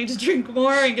continuing to drink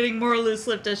more and getting more loose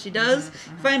lipped as she does.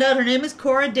 Find out her name is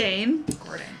Cora Dane.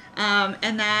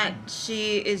 And that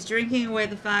she is drinking away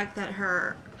the fact that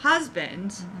her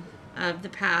husband of the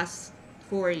past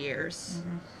 4 years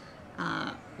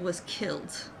was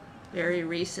killed very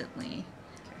recently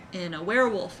in a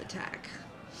werewolf attack.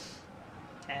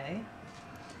 Okay.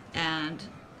 And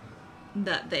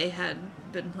that they had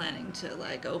been planning to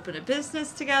like open a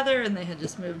business together, and they had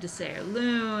just moved to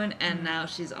Sailor, and now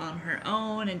she's on her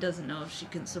own and doesn't know if she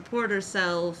can support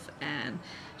herself, and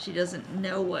she doesn't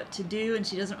know what to do, and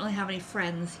she doesn't really have any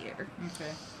friends here.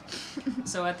 Okay.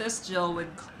 So at this, Jill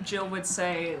would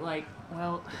say like,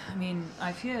 well, I mean,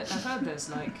 I've heard this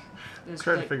like.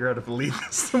 Trying to figure out if Lee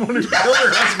is someone who killed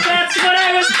her husband. That's what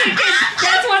I was thinking.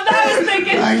 That's what I was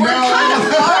thinking. I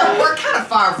know. We're kind of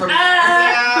far from.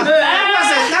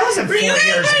 That wasn't 4 years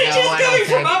ago. I don't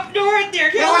think. up north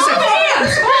there.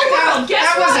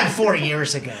 That wasn't 4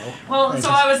 years ago. Well, so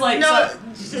I was like, No,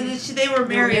 so, they were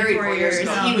married 4 years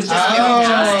ago. ago. He was just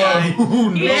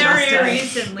Very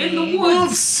recently. in the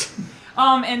woods.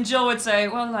 And Jill would say,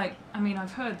 well, like, I mean,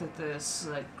 I've heard that there's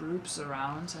like groups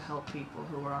around to help people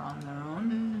who are on their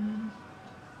own.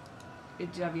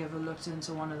 Have you ever looked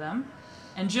into one of them?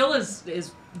 And Jill is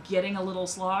getting a little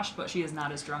sloshed, but she is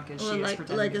not as drunk as she is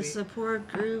pretending like to a be. support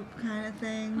group kind of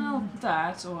thing. Well,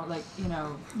 that, or like, you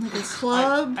know... Like a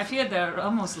club? I feel they're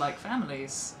almost like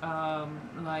families.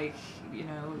 Like, you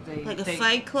know, they... Like a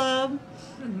fight club?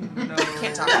 No.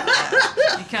 Can't talk about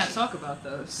that. You can't talk about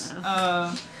those.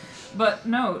 But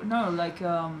no, like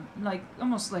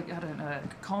almost like, I don't know, a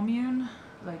commune.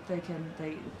 Like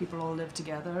people all live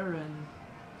together, and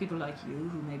people like you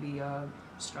who maybe are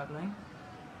struggling.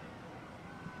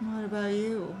 What about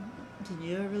you? Did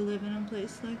you ever live in a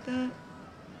place like that?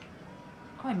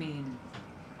 I mean,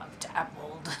 I've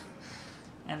dabbled,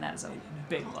 and that's a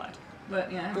big lot.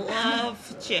 But yeah.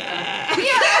 Bluff check.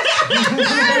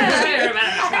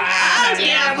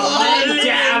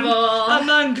 Dabble.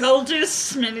 Among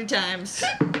cultists many times.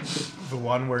 The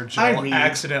one where Jill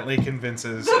accidentally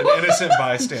convinces an innocent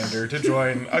bystander to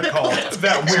join a cult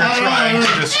that we're trying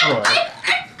to destroy.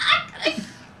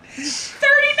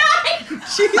 39!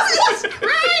 Jesus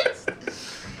Christ!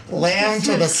 Lamb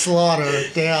to the slaughter.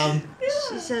 Damn.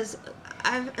 She says,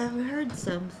 I've heard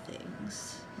some things.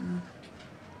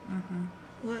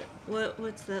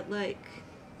 What's that like?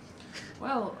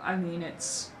 Well, I mean,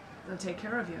 they'll take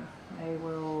care of you. They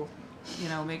will, you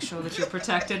know, make sure that you're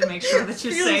protected, make sure that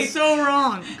you're safe. So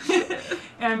wrong.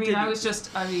 I mean,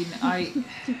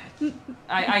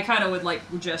 I kind of would like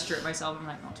gesture at myself. I'm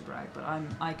like, not to brag, but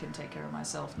I can take care of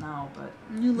myself now. But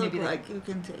You look maybe like you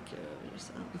can take care of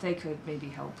yourself. they could maybe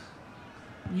help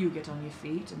you get on your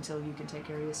feet until you can take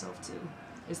care of yourself too.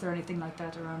 Is there anything like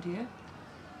that around here?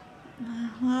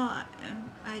 Well,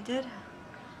 I did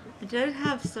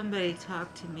have somebody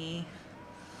talk to me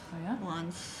Oh yeah.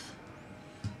 once.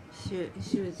 She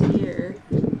was here.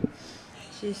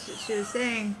 She was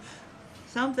saying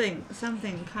something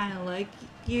kind of like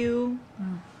you,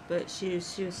 but she was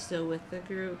still with the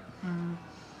group.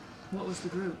 What was the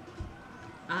group?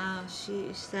 She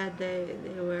said they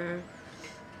were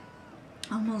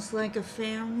almost like a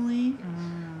family,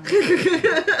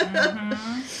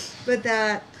 but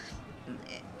that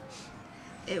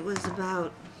it was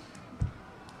about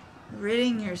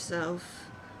ridding yourself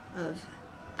of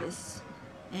this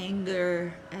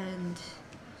anger and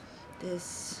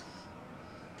this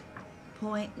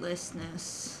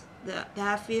pointlessness.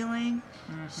 That feeling,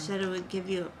 she said it would give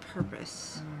you a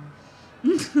purpose.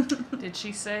 Did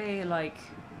she say like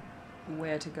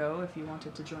where to go if you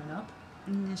wanted to join up?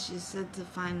 And she said to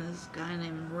find this guy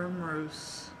named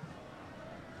Rimroos.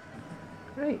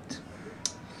 Great.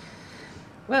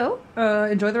 Well,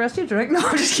 enjoy the rest of your drink. No,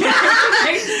 I'm just kidding.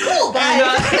 Cool,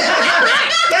 bye.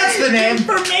 That's the name.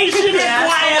 Information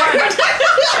acquired.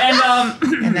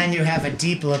 And then you have a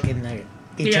deep look in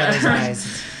each other's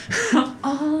eyes.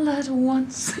 all at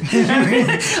once.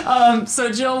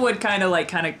 So Jill would kind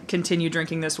of continue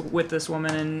drinking this with this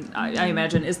woman, and I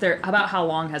imagine, about how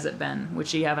long has it been? Would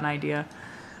she have an idea?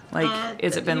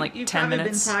 Has it been 10 minutes? You've probably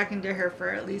been talking to her for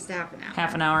at least half an hour.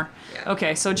 Half an hour? Yeah.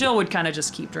 Okay, so Jill would kind of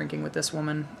just keep drinking with this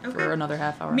woman for another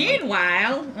half hour.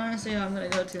 Meanwhile, I see who I'm going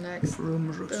to go to next.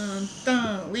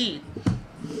 Lead.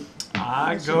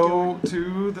 I go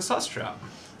to the sus shop.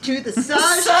 To the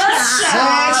sun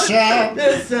Sasha!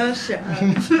 The sun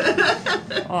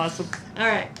shop. Awesome. All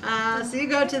right. So you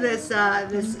go to this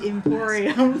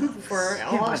emporium for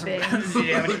all things. Do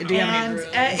you have And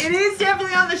any it is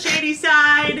definitely on the shady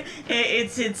side.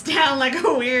 It's down like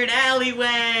a weird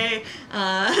alleyway.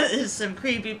 There's some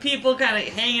creepy people kind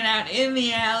of hanging out in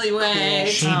the alleyway.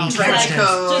 Shady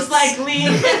Just like leaning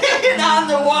on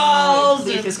the walls.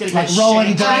 Leaf is gonna Like get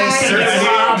rolling shanked.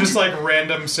 dice. Just like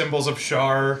random symbols of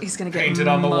Shar He's gonna get painted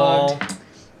on the wall. mugged.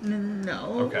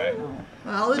 No. Okay.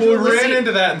 Knowledge, Well, we ran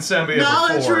into that in Sambia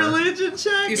knowledge before. religion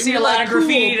check. You see a lot of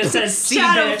graffiti that says "See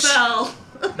bitch." Shadowfell.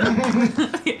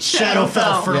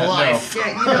 Shadowfell for Yeah, life.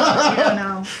 Yeah, you don't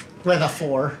know. With a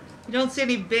 4. You don't see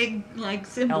any big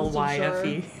symbols of Shar.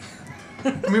 LYFE. I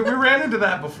mean, we ran into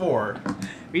that before.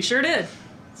 We sure did.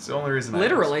 It's the only reason.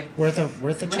 Literally. Worth a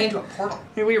Ran into a portal.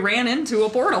 We ran into a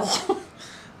portal.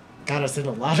 got us in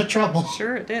a lot of trouble.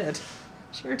 Sure it did.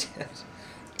 Sure did.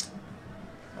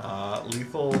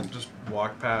 Lethal just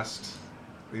walked past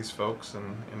these folks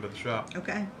and into the shop.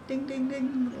 Okay. Ding, ding,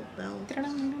 ding. Little bell.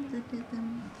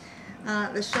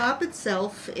 The shop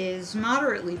itself is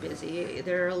moderately busy.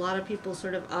 There are a lot of people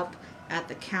sort of up at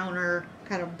the counter,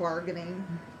 kind of bargaining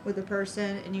with a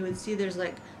person, and you would see there's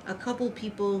like a couple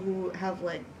people who have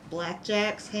like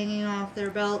blackjacks hanging off their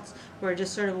belts, who are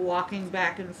just sort of walking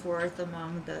back and forth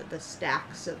among the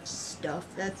stacks of stuff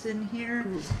that's in here.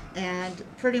 And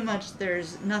pretty much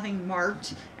there's nothing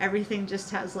marked. Everything just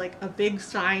has like a big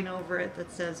sign over it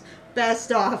that says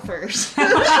best offers.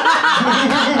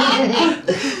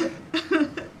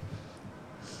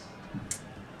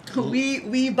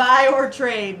 We buy or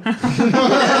trade.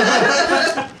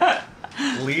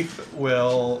 Leith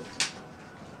will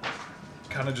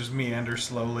kind of just meander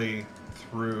slowly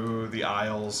through the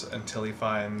aisles until he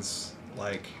finds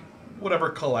like whatever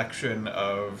collection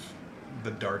of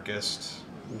the darkest,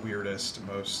 weirdest,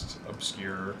 most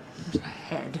obscure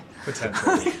Head.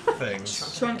 potential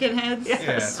things. Shrunken heads?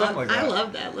 Yeah, something like that. I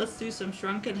love that. Let's do some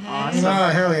shrunken heads. Awesome. Oh,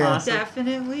 hell yeah. Awesome.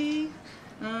 Definitely.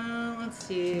 Let's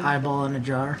see. Eyeball in a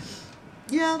jar.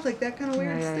 Yeah, like that kind of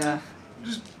weird Yeah. stuff.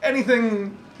 Just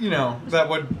anything, that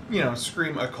would,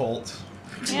 scream occult.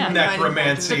 Yeah.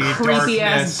 Necromancy, The creepy darkness.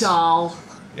 ass doll.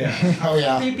 Yeah. Oh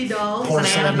yeah. Creepy dolls.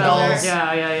 Porcelain Annabelle. dolls.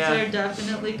 Yeah. They're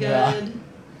definitely good. Yeah.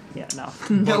 Yeah, no.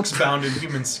 Books bound in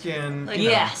human skin. Like,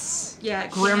 Yes. Yeah,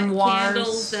 Grimoires.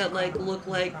 candles that look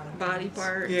like body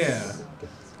parts. Yeah.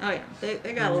 Oh yeah, they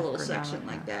got a little section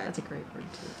like that. That's a great word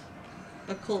too.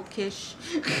 Occult kish.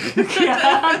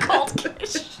 Yeah, cult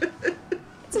kish.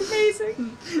 It's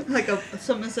amazing.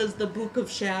 Someone says the Book of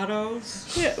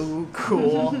Shadows. Yeah. Ooh,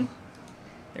 cool.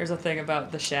 There's a thing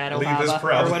about the shadow Leave is hava, or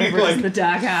probably, whatever it is, the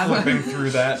dark hava. Flipping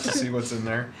through that to see what's in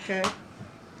there. Okay.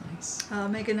 Nice.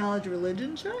 Make a knowledge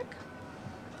religion check.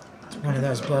 One of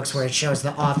those books where it shows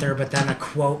the author, but then a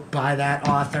quote by that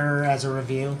author as a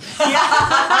review.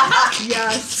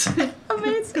 Yes.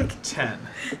 Amazing. 10.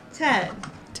 10.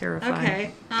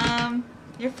 Terrifying. Okay.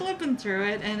 You're flipping through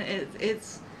it, and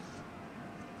it's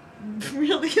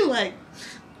really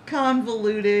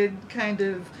convoluted, kind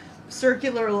of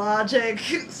circular logic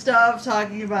stuff,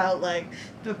 talking about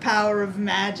the power of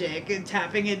magic and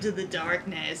tapping into the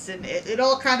darkness, and it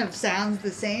all kind of sounds the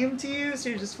same to you, so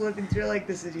you're just flipping through like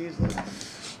this is usually.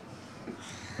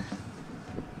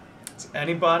 Is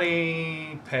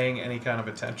anybody paying any kind of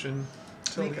attention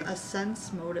to Make Leith? a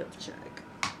sense motive check.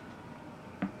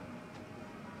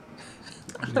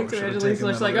 Like Should've Angelique's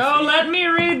taken like, another oh, feat. let me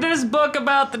read this book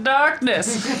about the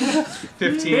darkness.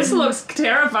 15. This looks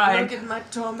terrifying. Look at my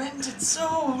tormented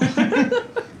soul.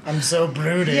 I'm so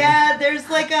brooding. Yeah, there's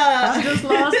I just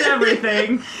lost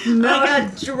everything.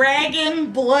 a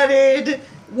dragon-blooded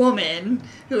woman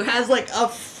who has a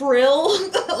frill,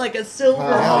 like a silver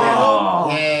frill. Oh,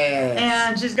 yeah.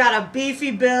 And she's got a beefy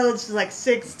build. She's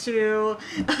 6'2".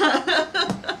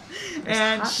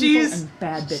 And she's and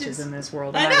bad bitches in this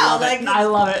world. I and know, love it. I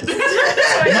love it.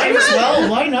 Might as well.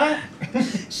 Why not?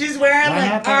 she's wearing Why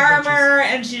not bad armor,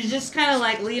 and she's just kind of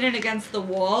leaning against the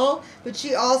wall. But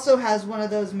she also has one of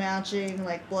those matching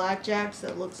blackjacks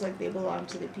that looks like they belong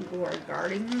to the people who are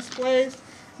guarding this place.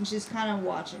 And she's kind of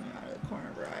watching you out of the corner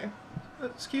of her eye.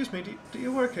 Excuse me, do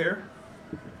you work here?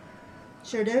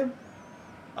 Sure do.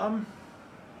 I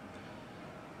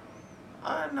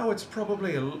know it's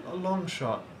probably a long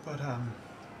shot, but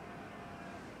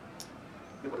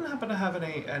you wouldn't happen to have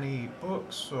any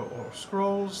books or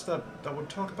scrolls that would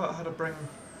talk about how to bring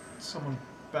someone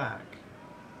back?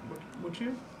 Would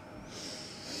you?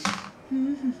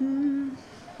 You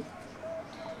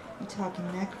talking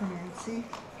necromancy?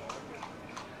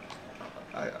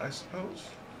 I suppose.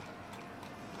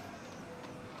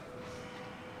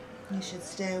 You should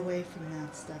stay away from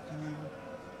that stuff, you know.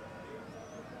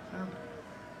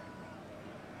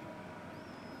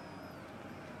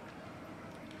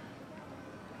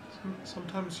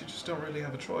 Sometimes you just don't really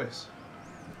have a choice.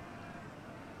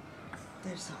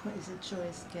 There's always a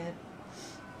choice, kid.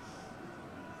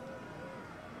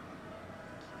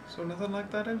 So nothing like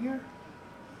that in here?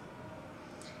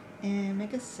 And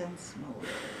make a sense mode.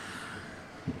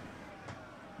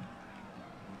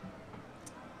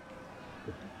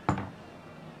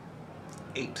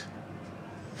 Eight.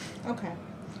 Okay.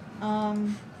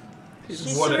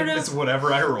 It's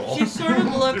whatever I roll. She sort of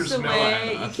looks There's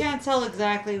away. No you can't tell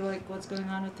exactly like what's going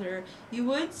on with her. You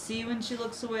would see when she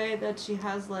looks away that she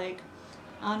has like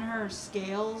on her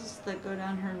scales that go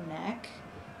down her neck,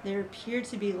 there appear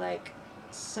to be like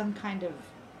some kind of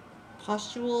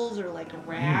pustules or like a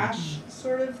rash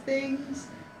sort of things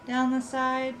down the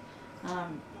side.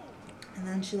 And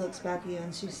then she looks back at you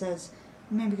and she says,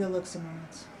 maybe go look somewhere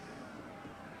else.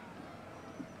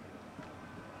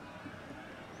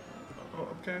 Oh,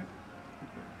 okay.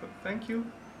 Thank you.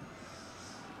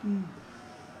 And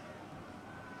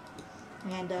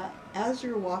as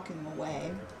you're walking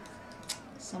away,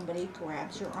 somebody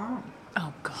grabs your arm.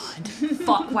 Oh, God.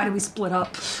 Fuck, why do we split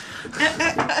up?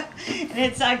 And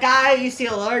it's a guy, you see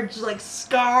a large, like,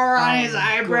 scar on his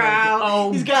eyebrow. Good.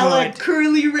 Oh, he's got, like,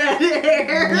 curly red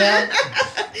hair. Yeah.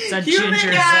 It's a Human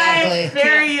ginger. guy, Exactly.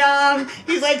 very young.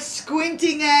 He's, like,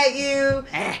 squinting at you.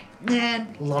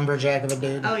 And, Lumberjack of a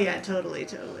dude. oh, yeah, totally.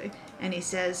 And he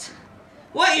says,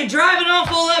 what, you're driving off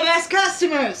all our best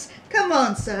customers? Come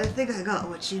on, sir, I think I got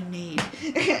what you need.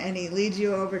 And he leads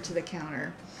you over to the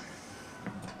counter.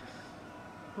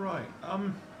 Right.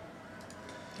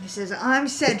 He says, I'm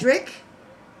Cedric.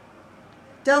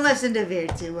 Don't listen to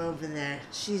Virtu over there.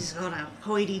 She's got a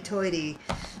hoity-toity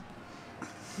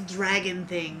dragon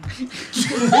thing. Is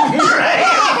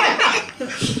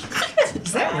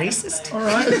that racist? All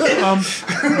right.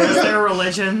 Is there a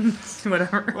religion?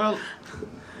 Whatever. Well,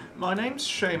 my name's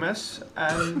Seamus,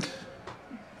 and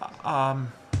Love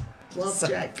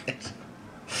Jack.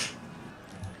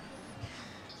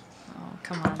 Oh,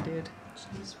 come on, dude.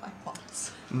 Use my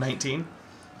boss. 19.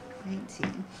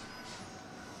 19.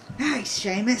 Hi,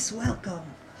 Seamus. Welcome.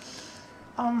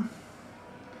 I'm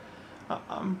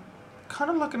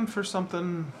kind of looking for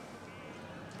something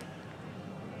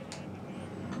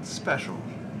special.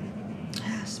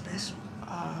 Special.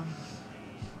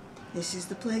 This is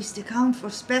the place to come for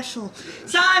special.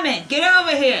 Simon, get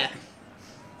over here.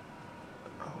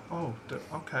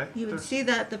 Okay. You would see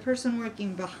that the person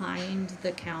working behind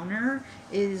the counter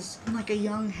is like a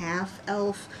young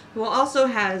half-elf who also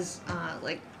has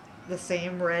like the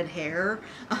same red hair,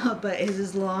 but his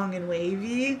is long and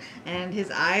wavy, and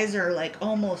his eyes are like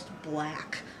almost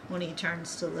black when he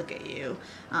turns to look at you.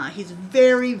 He's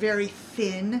very, very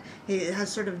thin. He has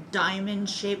sort of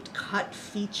diamond-shaped cut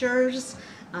features.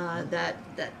 That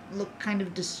look kind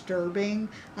of disturbing.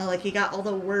 Like he got all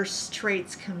the worst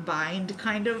traits combined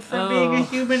kind of from being a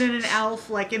human and an elf,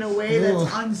 like in a way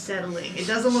that's unsettling. It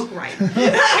doesn't look right.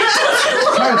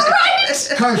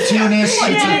 Cartoonish.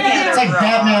 It's like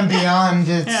Batman Beyond.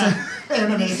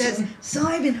 And he says,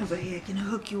 Simon over here can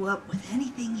hook you up with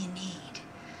anything you need.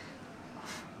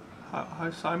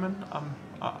 Hi, Simon.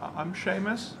 I'm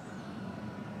Seamus.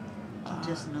 He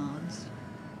just nods.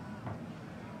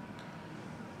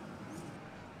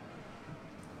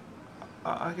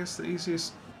 I guess the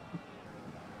easiest...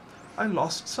 I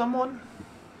lost someone,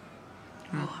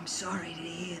 Oh, I'm sorry to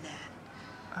hear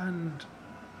that. and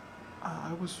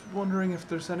I was wondering if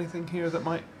there's anything here that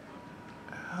might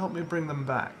help me bring them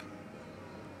back.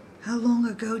 How long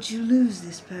ago did you lose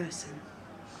this person?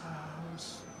 It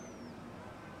was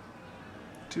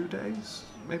 2 days,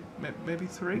 maybe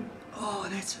 3. Oh,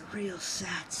 that's a real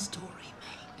sad story,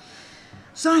 mate.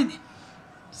 Simon,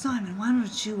 why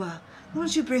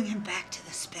don't you bring him back to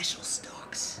the special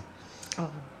stocks?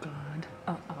 Oh, God.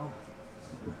 Uh-oh.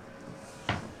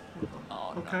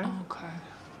 Oh, Okay. no. Okay.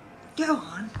 Go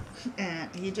on. And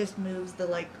he just moves the,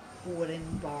 like, wooden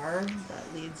bar that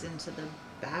leads into the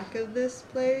back of this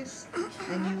place,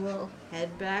 and you will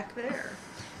head back there.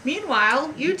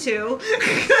 Meanwhile, you two...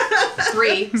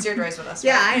 3. Steered race with us.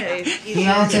 Yeah, right? I know.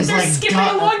 Beyonce's They're like skipping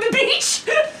along the beach!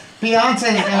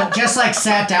 Beyonce just like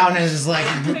sat down and is like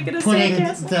Making a putting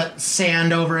sandcastle. the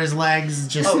sand over his legs.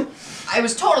 Just Oh, I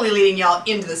was totally leading y'all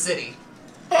into the city.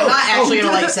 I'm not actually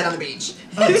gonna like sit on the beach.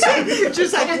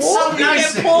 just like, It's so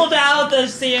nice. get pulled out, the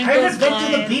sand I goes haven't been to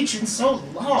the flying. beach in so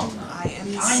long. I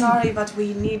am sorry, but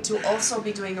we need to also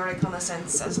be doing a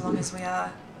reconnaissance as long as we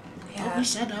are. But we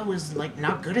said I was like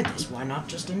not good at this. Why not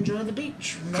just enjoy the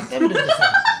beach? Let them do the thing.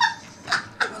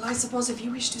 Well, Well, I suppose if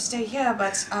you wish to stay here,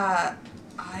 but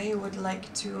I would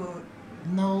like to...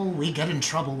 No, we get in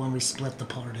trouble when we split the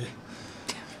party.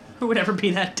 Who would ever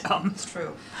be that dumb? It's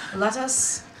true. Let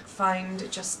us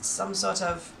find just some sort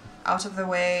of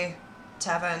out-of-the-way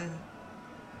tavern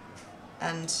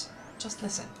and just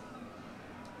listen.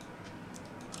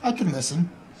 I can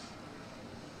listen.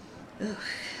 Ugh,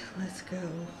 let's go.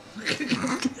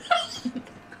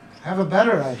 Have a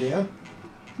better idea.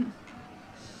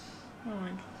 Oh my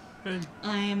god.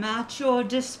 I am at your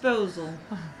disposal.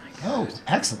 Oh,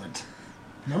 excellent.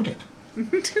 Noted.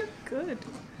 Good.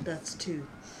 That's 2.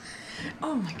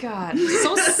 Oh my god.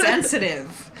 So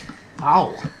sensitive.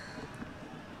 Ow.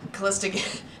 Callista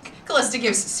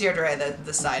gives Seirdre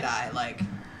the side eye, like...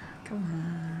 Come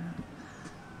on.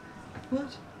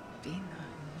 What? Be nice.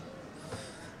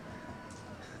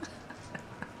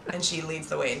 And she leads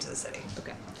the way into the city.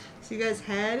 Okay. So you guys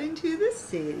head into the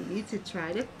city to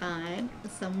try to find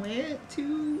somewhere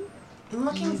to I'm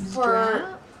looking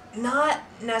for not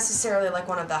necessarily like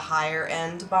one of the higher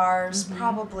end bars,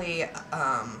 probably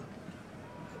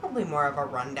more of a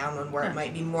rundown one where it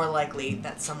might be more likely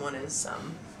that someone is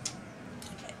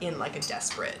in like a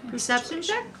desperate Perception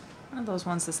situation. check? One of those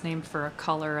ones that's named for a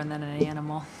color and then an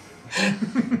animal.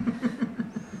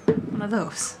 One of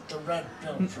those. The red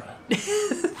pill trap.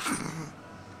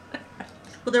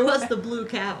 Well, there was the blue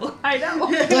cow. I know.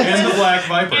 And the black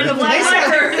viper. And the black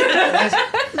viper.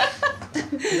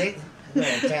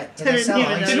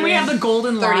 Didn't we have the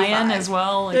golden 35. lion as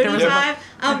well? Like, there was 35.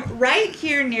 Right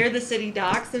here near the city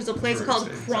docks, there's a place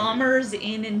called Cromer's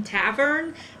Inn and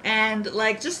Tavern, and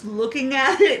like just looking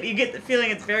at it, you get the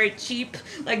feeling it's very cheap.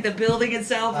 Like the building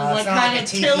itself is like kind of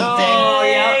tilting. Oh,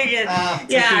 yeah.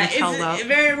 Yeah, being held up. it's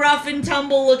very rough and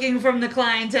tumble looking from the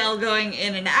clientele going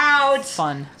in and out.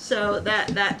 fun. So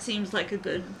that seems like a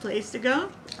good place to go.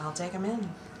 I'll take them in.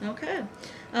 Okay.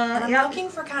 And I'm looking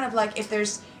for kind of like if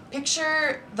there's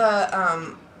picture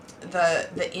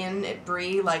the inn at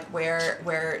Bree, like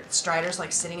where Strider's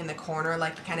like sitting in the corner,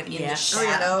 like kind of in the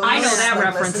shadows. I know that like,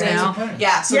 reference listening. now.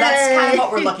 Yeah, so that's kind of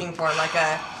what we're looking for, like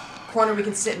a corner we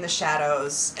can sit in the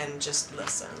shadows and just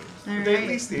listen. Are they at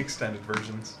least the extended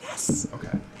versions? Yes.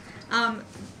 Okay.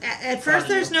 At first,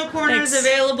 there's no corners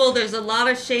available. There's a lot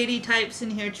of shady types in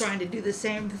here trying to do the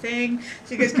same thing.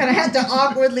 So you guys kind of had to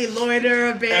awkwardly loiter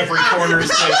a bit. Every corner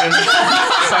is taken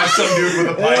by some dude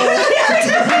with a pipe.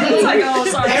 It's like, oh,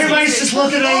 sorry. Everybody's just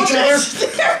looking at each other.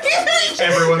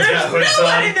 Everyone's got hoods No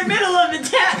one in on. the middle of the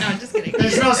tent. No, I'm just kidding.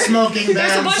 There's no smoking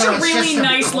There's a ban, bunch so of it's really just a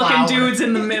nice looking cloud. dudes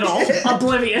in the middle,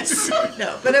 oblivious.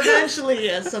 No, but eventually,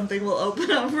 yes, something will open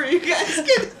up where you guys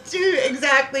can do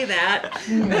exactly that.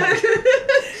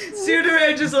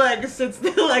 Sudere just like sits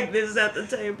there like this at the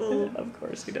table. Of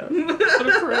course he does. What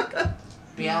a prick.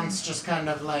 Beyonce just kind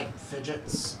of like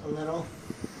fidgets a little.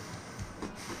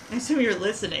 I assume you're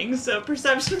listening, so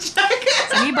perception check.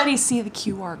 Does anybody see the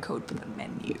QR code for the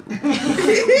menu?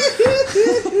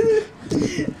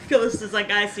 Callista's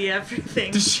like, I see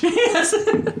everything. Yes.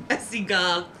 I see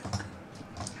God.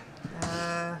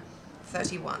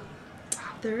 31.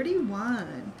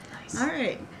 31. Nice. All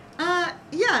right.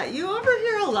 Yeah, you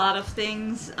overhear a lot of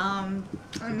things. I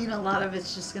mean, a lot of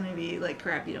it's just going to be like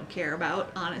crap you don't care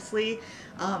about, honestly.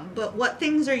 But what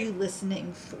things are you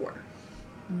listening for?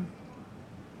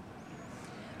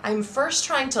 I'm first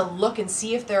trying to look and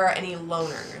see if there are any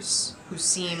loners who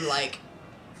seem like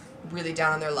really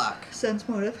down on their luck. Sense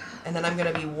motive. And then I'm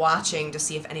going to be watching to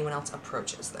see if anyone else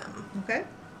approaches them. Okay.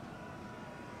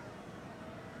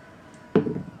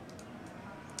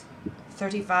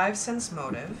 35 sense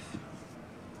motive.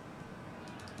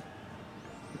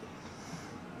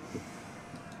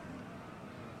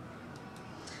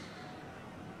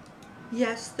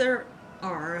 Yes, there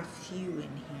are a few in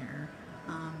here.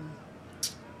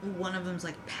 One of them's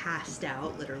like passed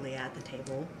out, literally at the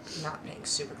table. Not paying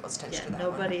super close attention Yeah,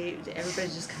 to that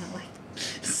everybody's just kind of like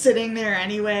sitting there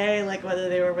anyway, like whether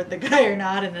they were with the guy or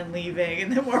not, and then leaving,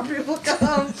 and then more people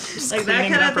come, like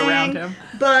that kind of thing. Around him.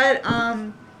 But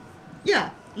yeah,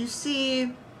 you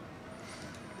see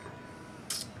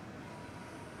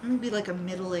maybe like a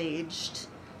middle-aged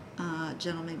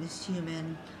gentleman, this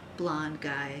human, blonde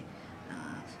guy.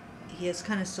 He has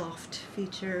kind of soft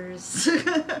features.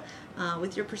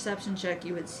 With your perception check,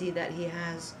 you would see that he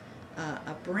has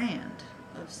a brand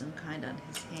of some kind on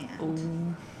his hand.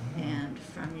 Ooh. And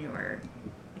from your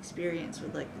experience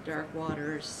with like the Dark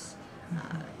Waters,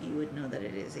 you would know that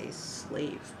it is a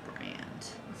slave brand.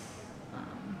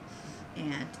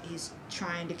 And he's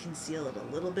trying to conceal it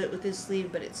a little bit with his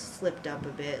sleeve, but it's slipped up a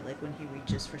bit, like when he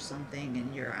reaches for something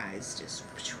and your eyes just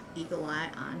eagle eye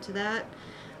onto that.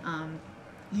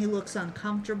 He looks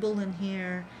uncomfortable in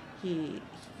here.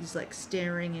 He's like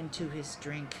staring into his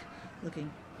drink,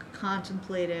 looking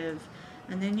contemplative.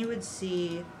 And then you would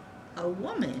see a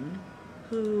woman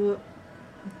who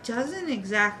doesn't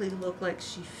exactly look like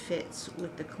she fits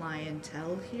with the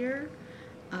clientele here,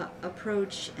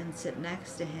 approach and sit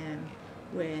next to him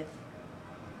with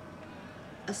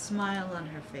a smile on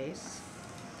her face.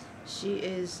 She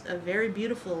is a very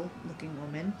beautiful looking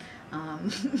woman.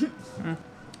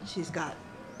 She's got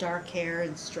dark hair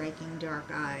and striking dark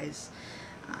eyes,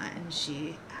 and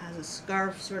she has a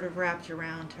scarf sort of wrapped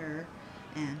around her,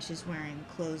 and she's wearing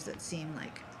clothes that seem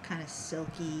like kind of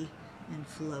silky and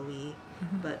flowy,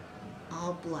 but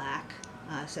all black,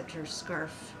 except her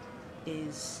scarf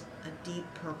is a deep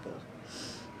purple.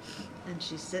 And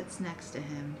she sits next to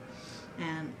him,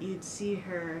 and you'd see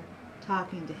her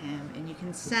talking to him, and you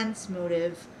can sense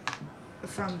motive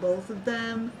from both of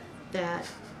them that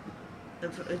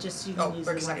just you can use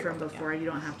the one from before, you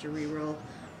don't have to reroll,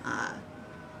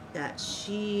 that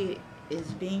she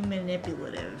is being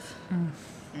manipulative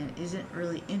and isn't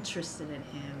really interested in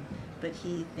him, but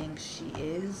he thinks she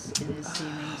is, and is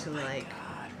seeming to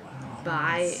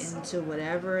buy into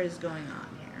whatever is going on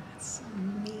here. That's so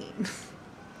mean.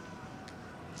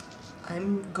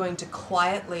 I'm going to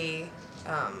quietly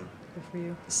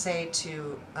say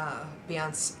to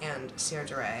Beyonce and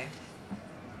Syrinscape,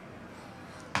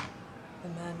 the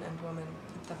man and woman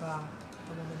at the bar,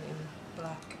 the woman in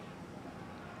black,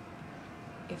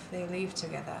 if they leave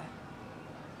together,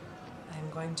 I am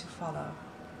going to follow.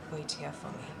 Wait here for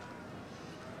me.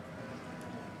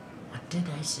 What did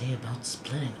I say about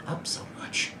splitting up so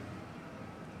much?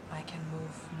 I can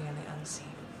move nearly unseen.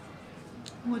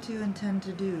 What do you intend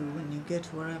to do when you get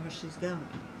to wherever she's going?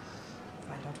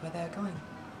 Find out where they're going.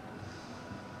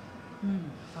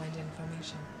 Find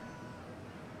information.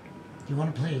 You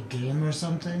want to play a game or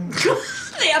something?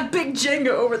 They have big Jenga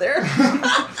over there.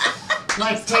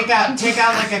 Like take out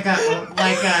like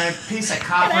a piece of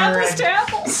copper. Apples to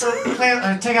apples.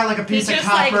 Take out like a piece of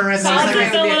copper and there's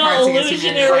there's a little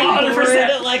illusionary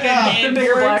board, like a game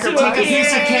board. take a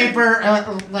piece of paper,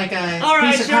 like a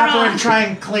piece of copper, and try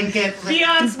and clink it.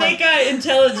 Beyonce, make an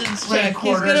intelligence check. He's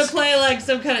quarters. gonna play like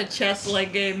some kind of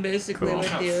chess-like game, basically,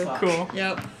 with you. Cool.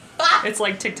 Yep. It's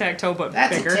like tic-tac-toe, but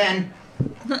That's bigger. a 10.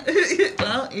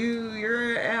 Well,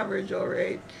 you're average, all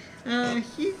right.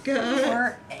 He got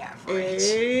Or average.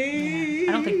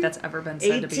 I don't think that's ever been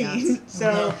said to be 18. honest.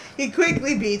 So he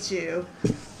quickly beats you.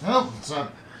 Oh, what's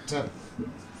up?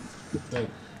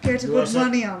 Care to put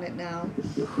money on it now?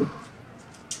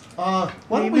 Why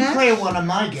don't we play one of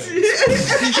my games?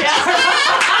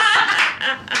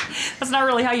 That's not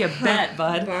really how you bet,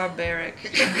 bud. Barbaric.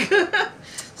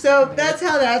 So that's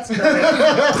how that's going.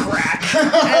 Crack.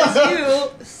 As you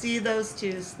see those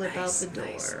two slip out the door.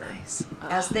 Nice.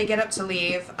 As they get up to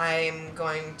leave, I'm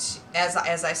going to, as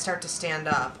I start to stand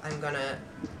up, I'm going to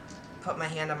put my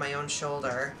hand on my own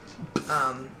shoulder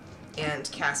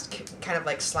and kind of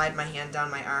like slide my hand down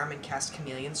my arm and cast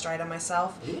Chameleon Stride on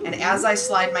myself. And as I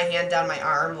slide my hand down my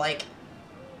arm, like,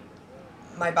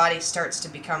 my body starts to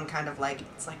become kind of like,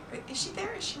 it's like, is she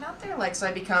there? Is she not there? Like,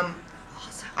 so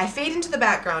I fade into the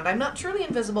background. I'm not truly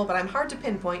invisible, but I'm hard to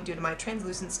pinpoint due to my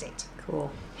translucent state.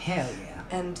 Cool. Hell yeah.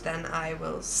 And then I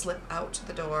will slip out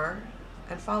the door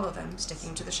and follow them,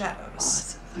 sticking to the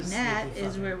shadows. And that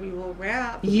is where we will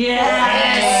wrap.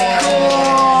 Yes!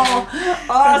 Cool!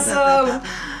 Awesome!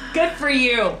 Good for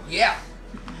you! Yeah.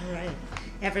 All right.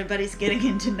 Everybody's getting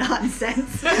into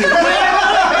nonsense. Okay,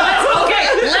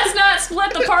 let's not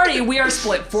split the party. We are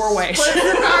split 4 ways. Split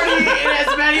the party in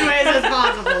as many ways as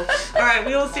possible. All right,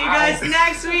 we will see you guys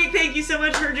next week. Thank you so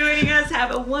much for joining us. Have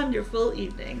a wonderful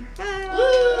evening.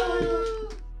 Bye.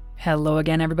 Hello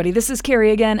again, everybody. This is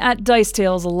Carrie again at Dice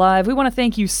Tales Alive. We want to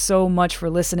thank you so much for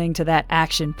listening to that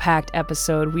action-packed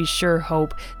episode. We sure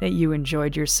hope that you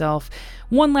enjoyed yourself.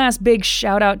 One last big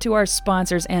shout out to our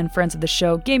sponsors and friends of the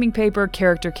show, Gaming Paper,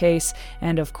 Character Case,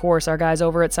 and of course our guys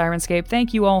over at Syrinscape.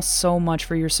 Thank you all so much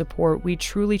for your support. We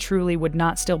truly, truly would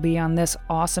not still be on this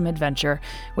awesome adventure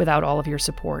without all of your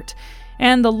support.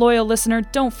 And the loyal listener,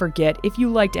 don't forget, if you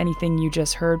liked anything you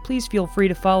just heard, please feel free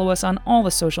to follow us on all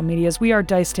the social medias. We are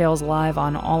Dice Tales Live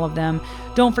on all of them.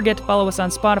 Don't forget to follow us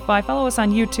on Spotify, follow us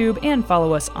on YouTube, and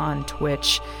follow us on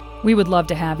Twitch. We would love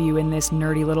to have you in this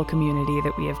nerdy little community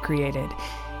that we have created.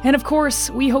 And of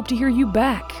course, we hope to hear you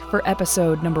back for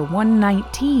episode number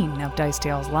 119 of Dice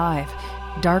Tales Live,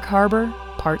 Dark Harbor,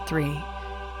 Part 3.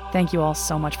 Thank you all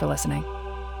so much for listening.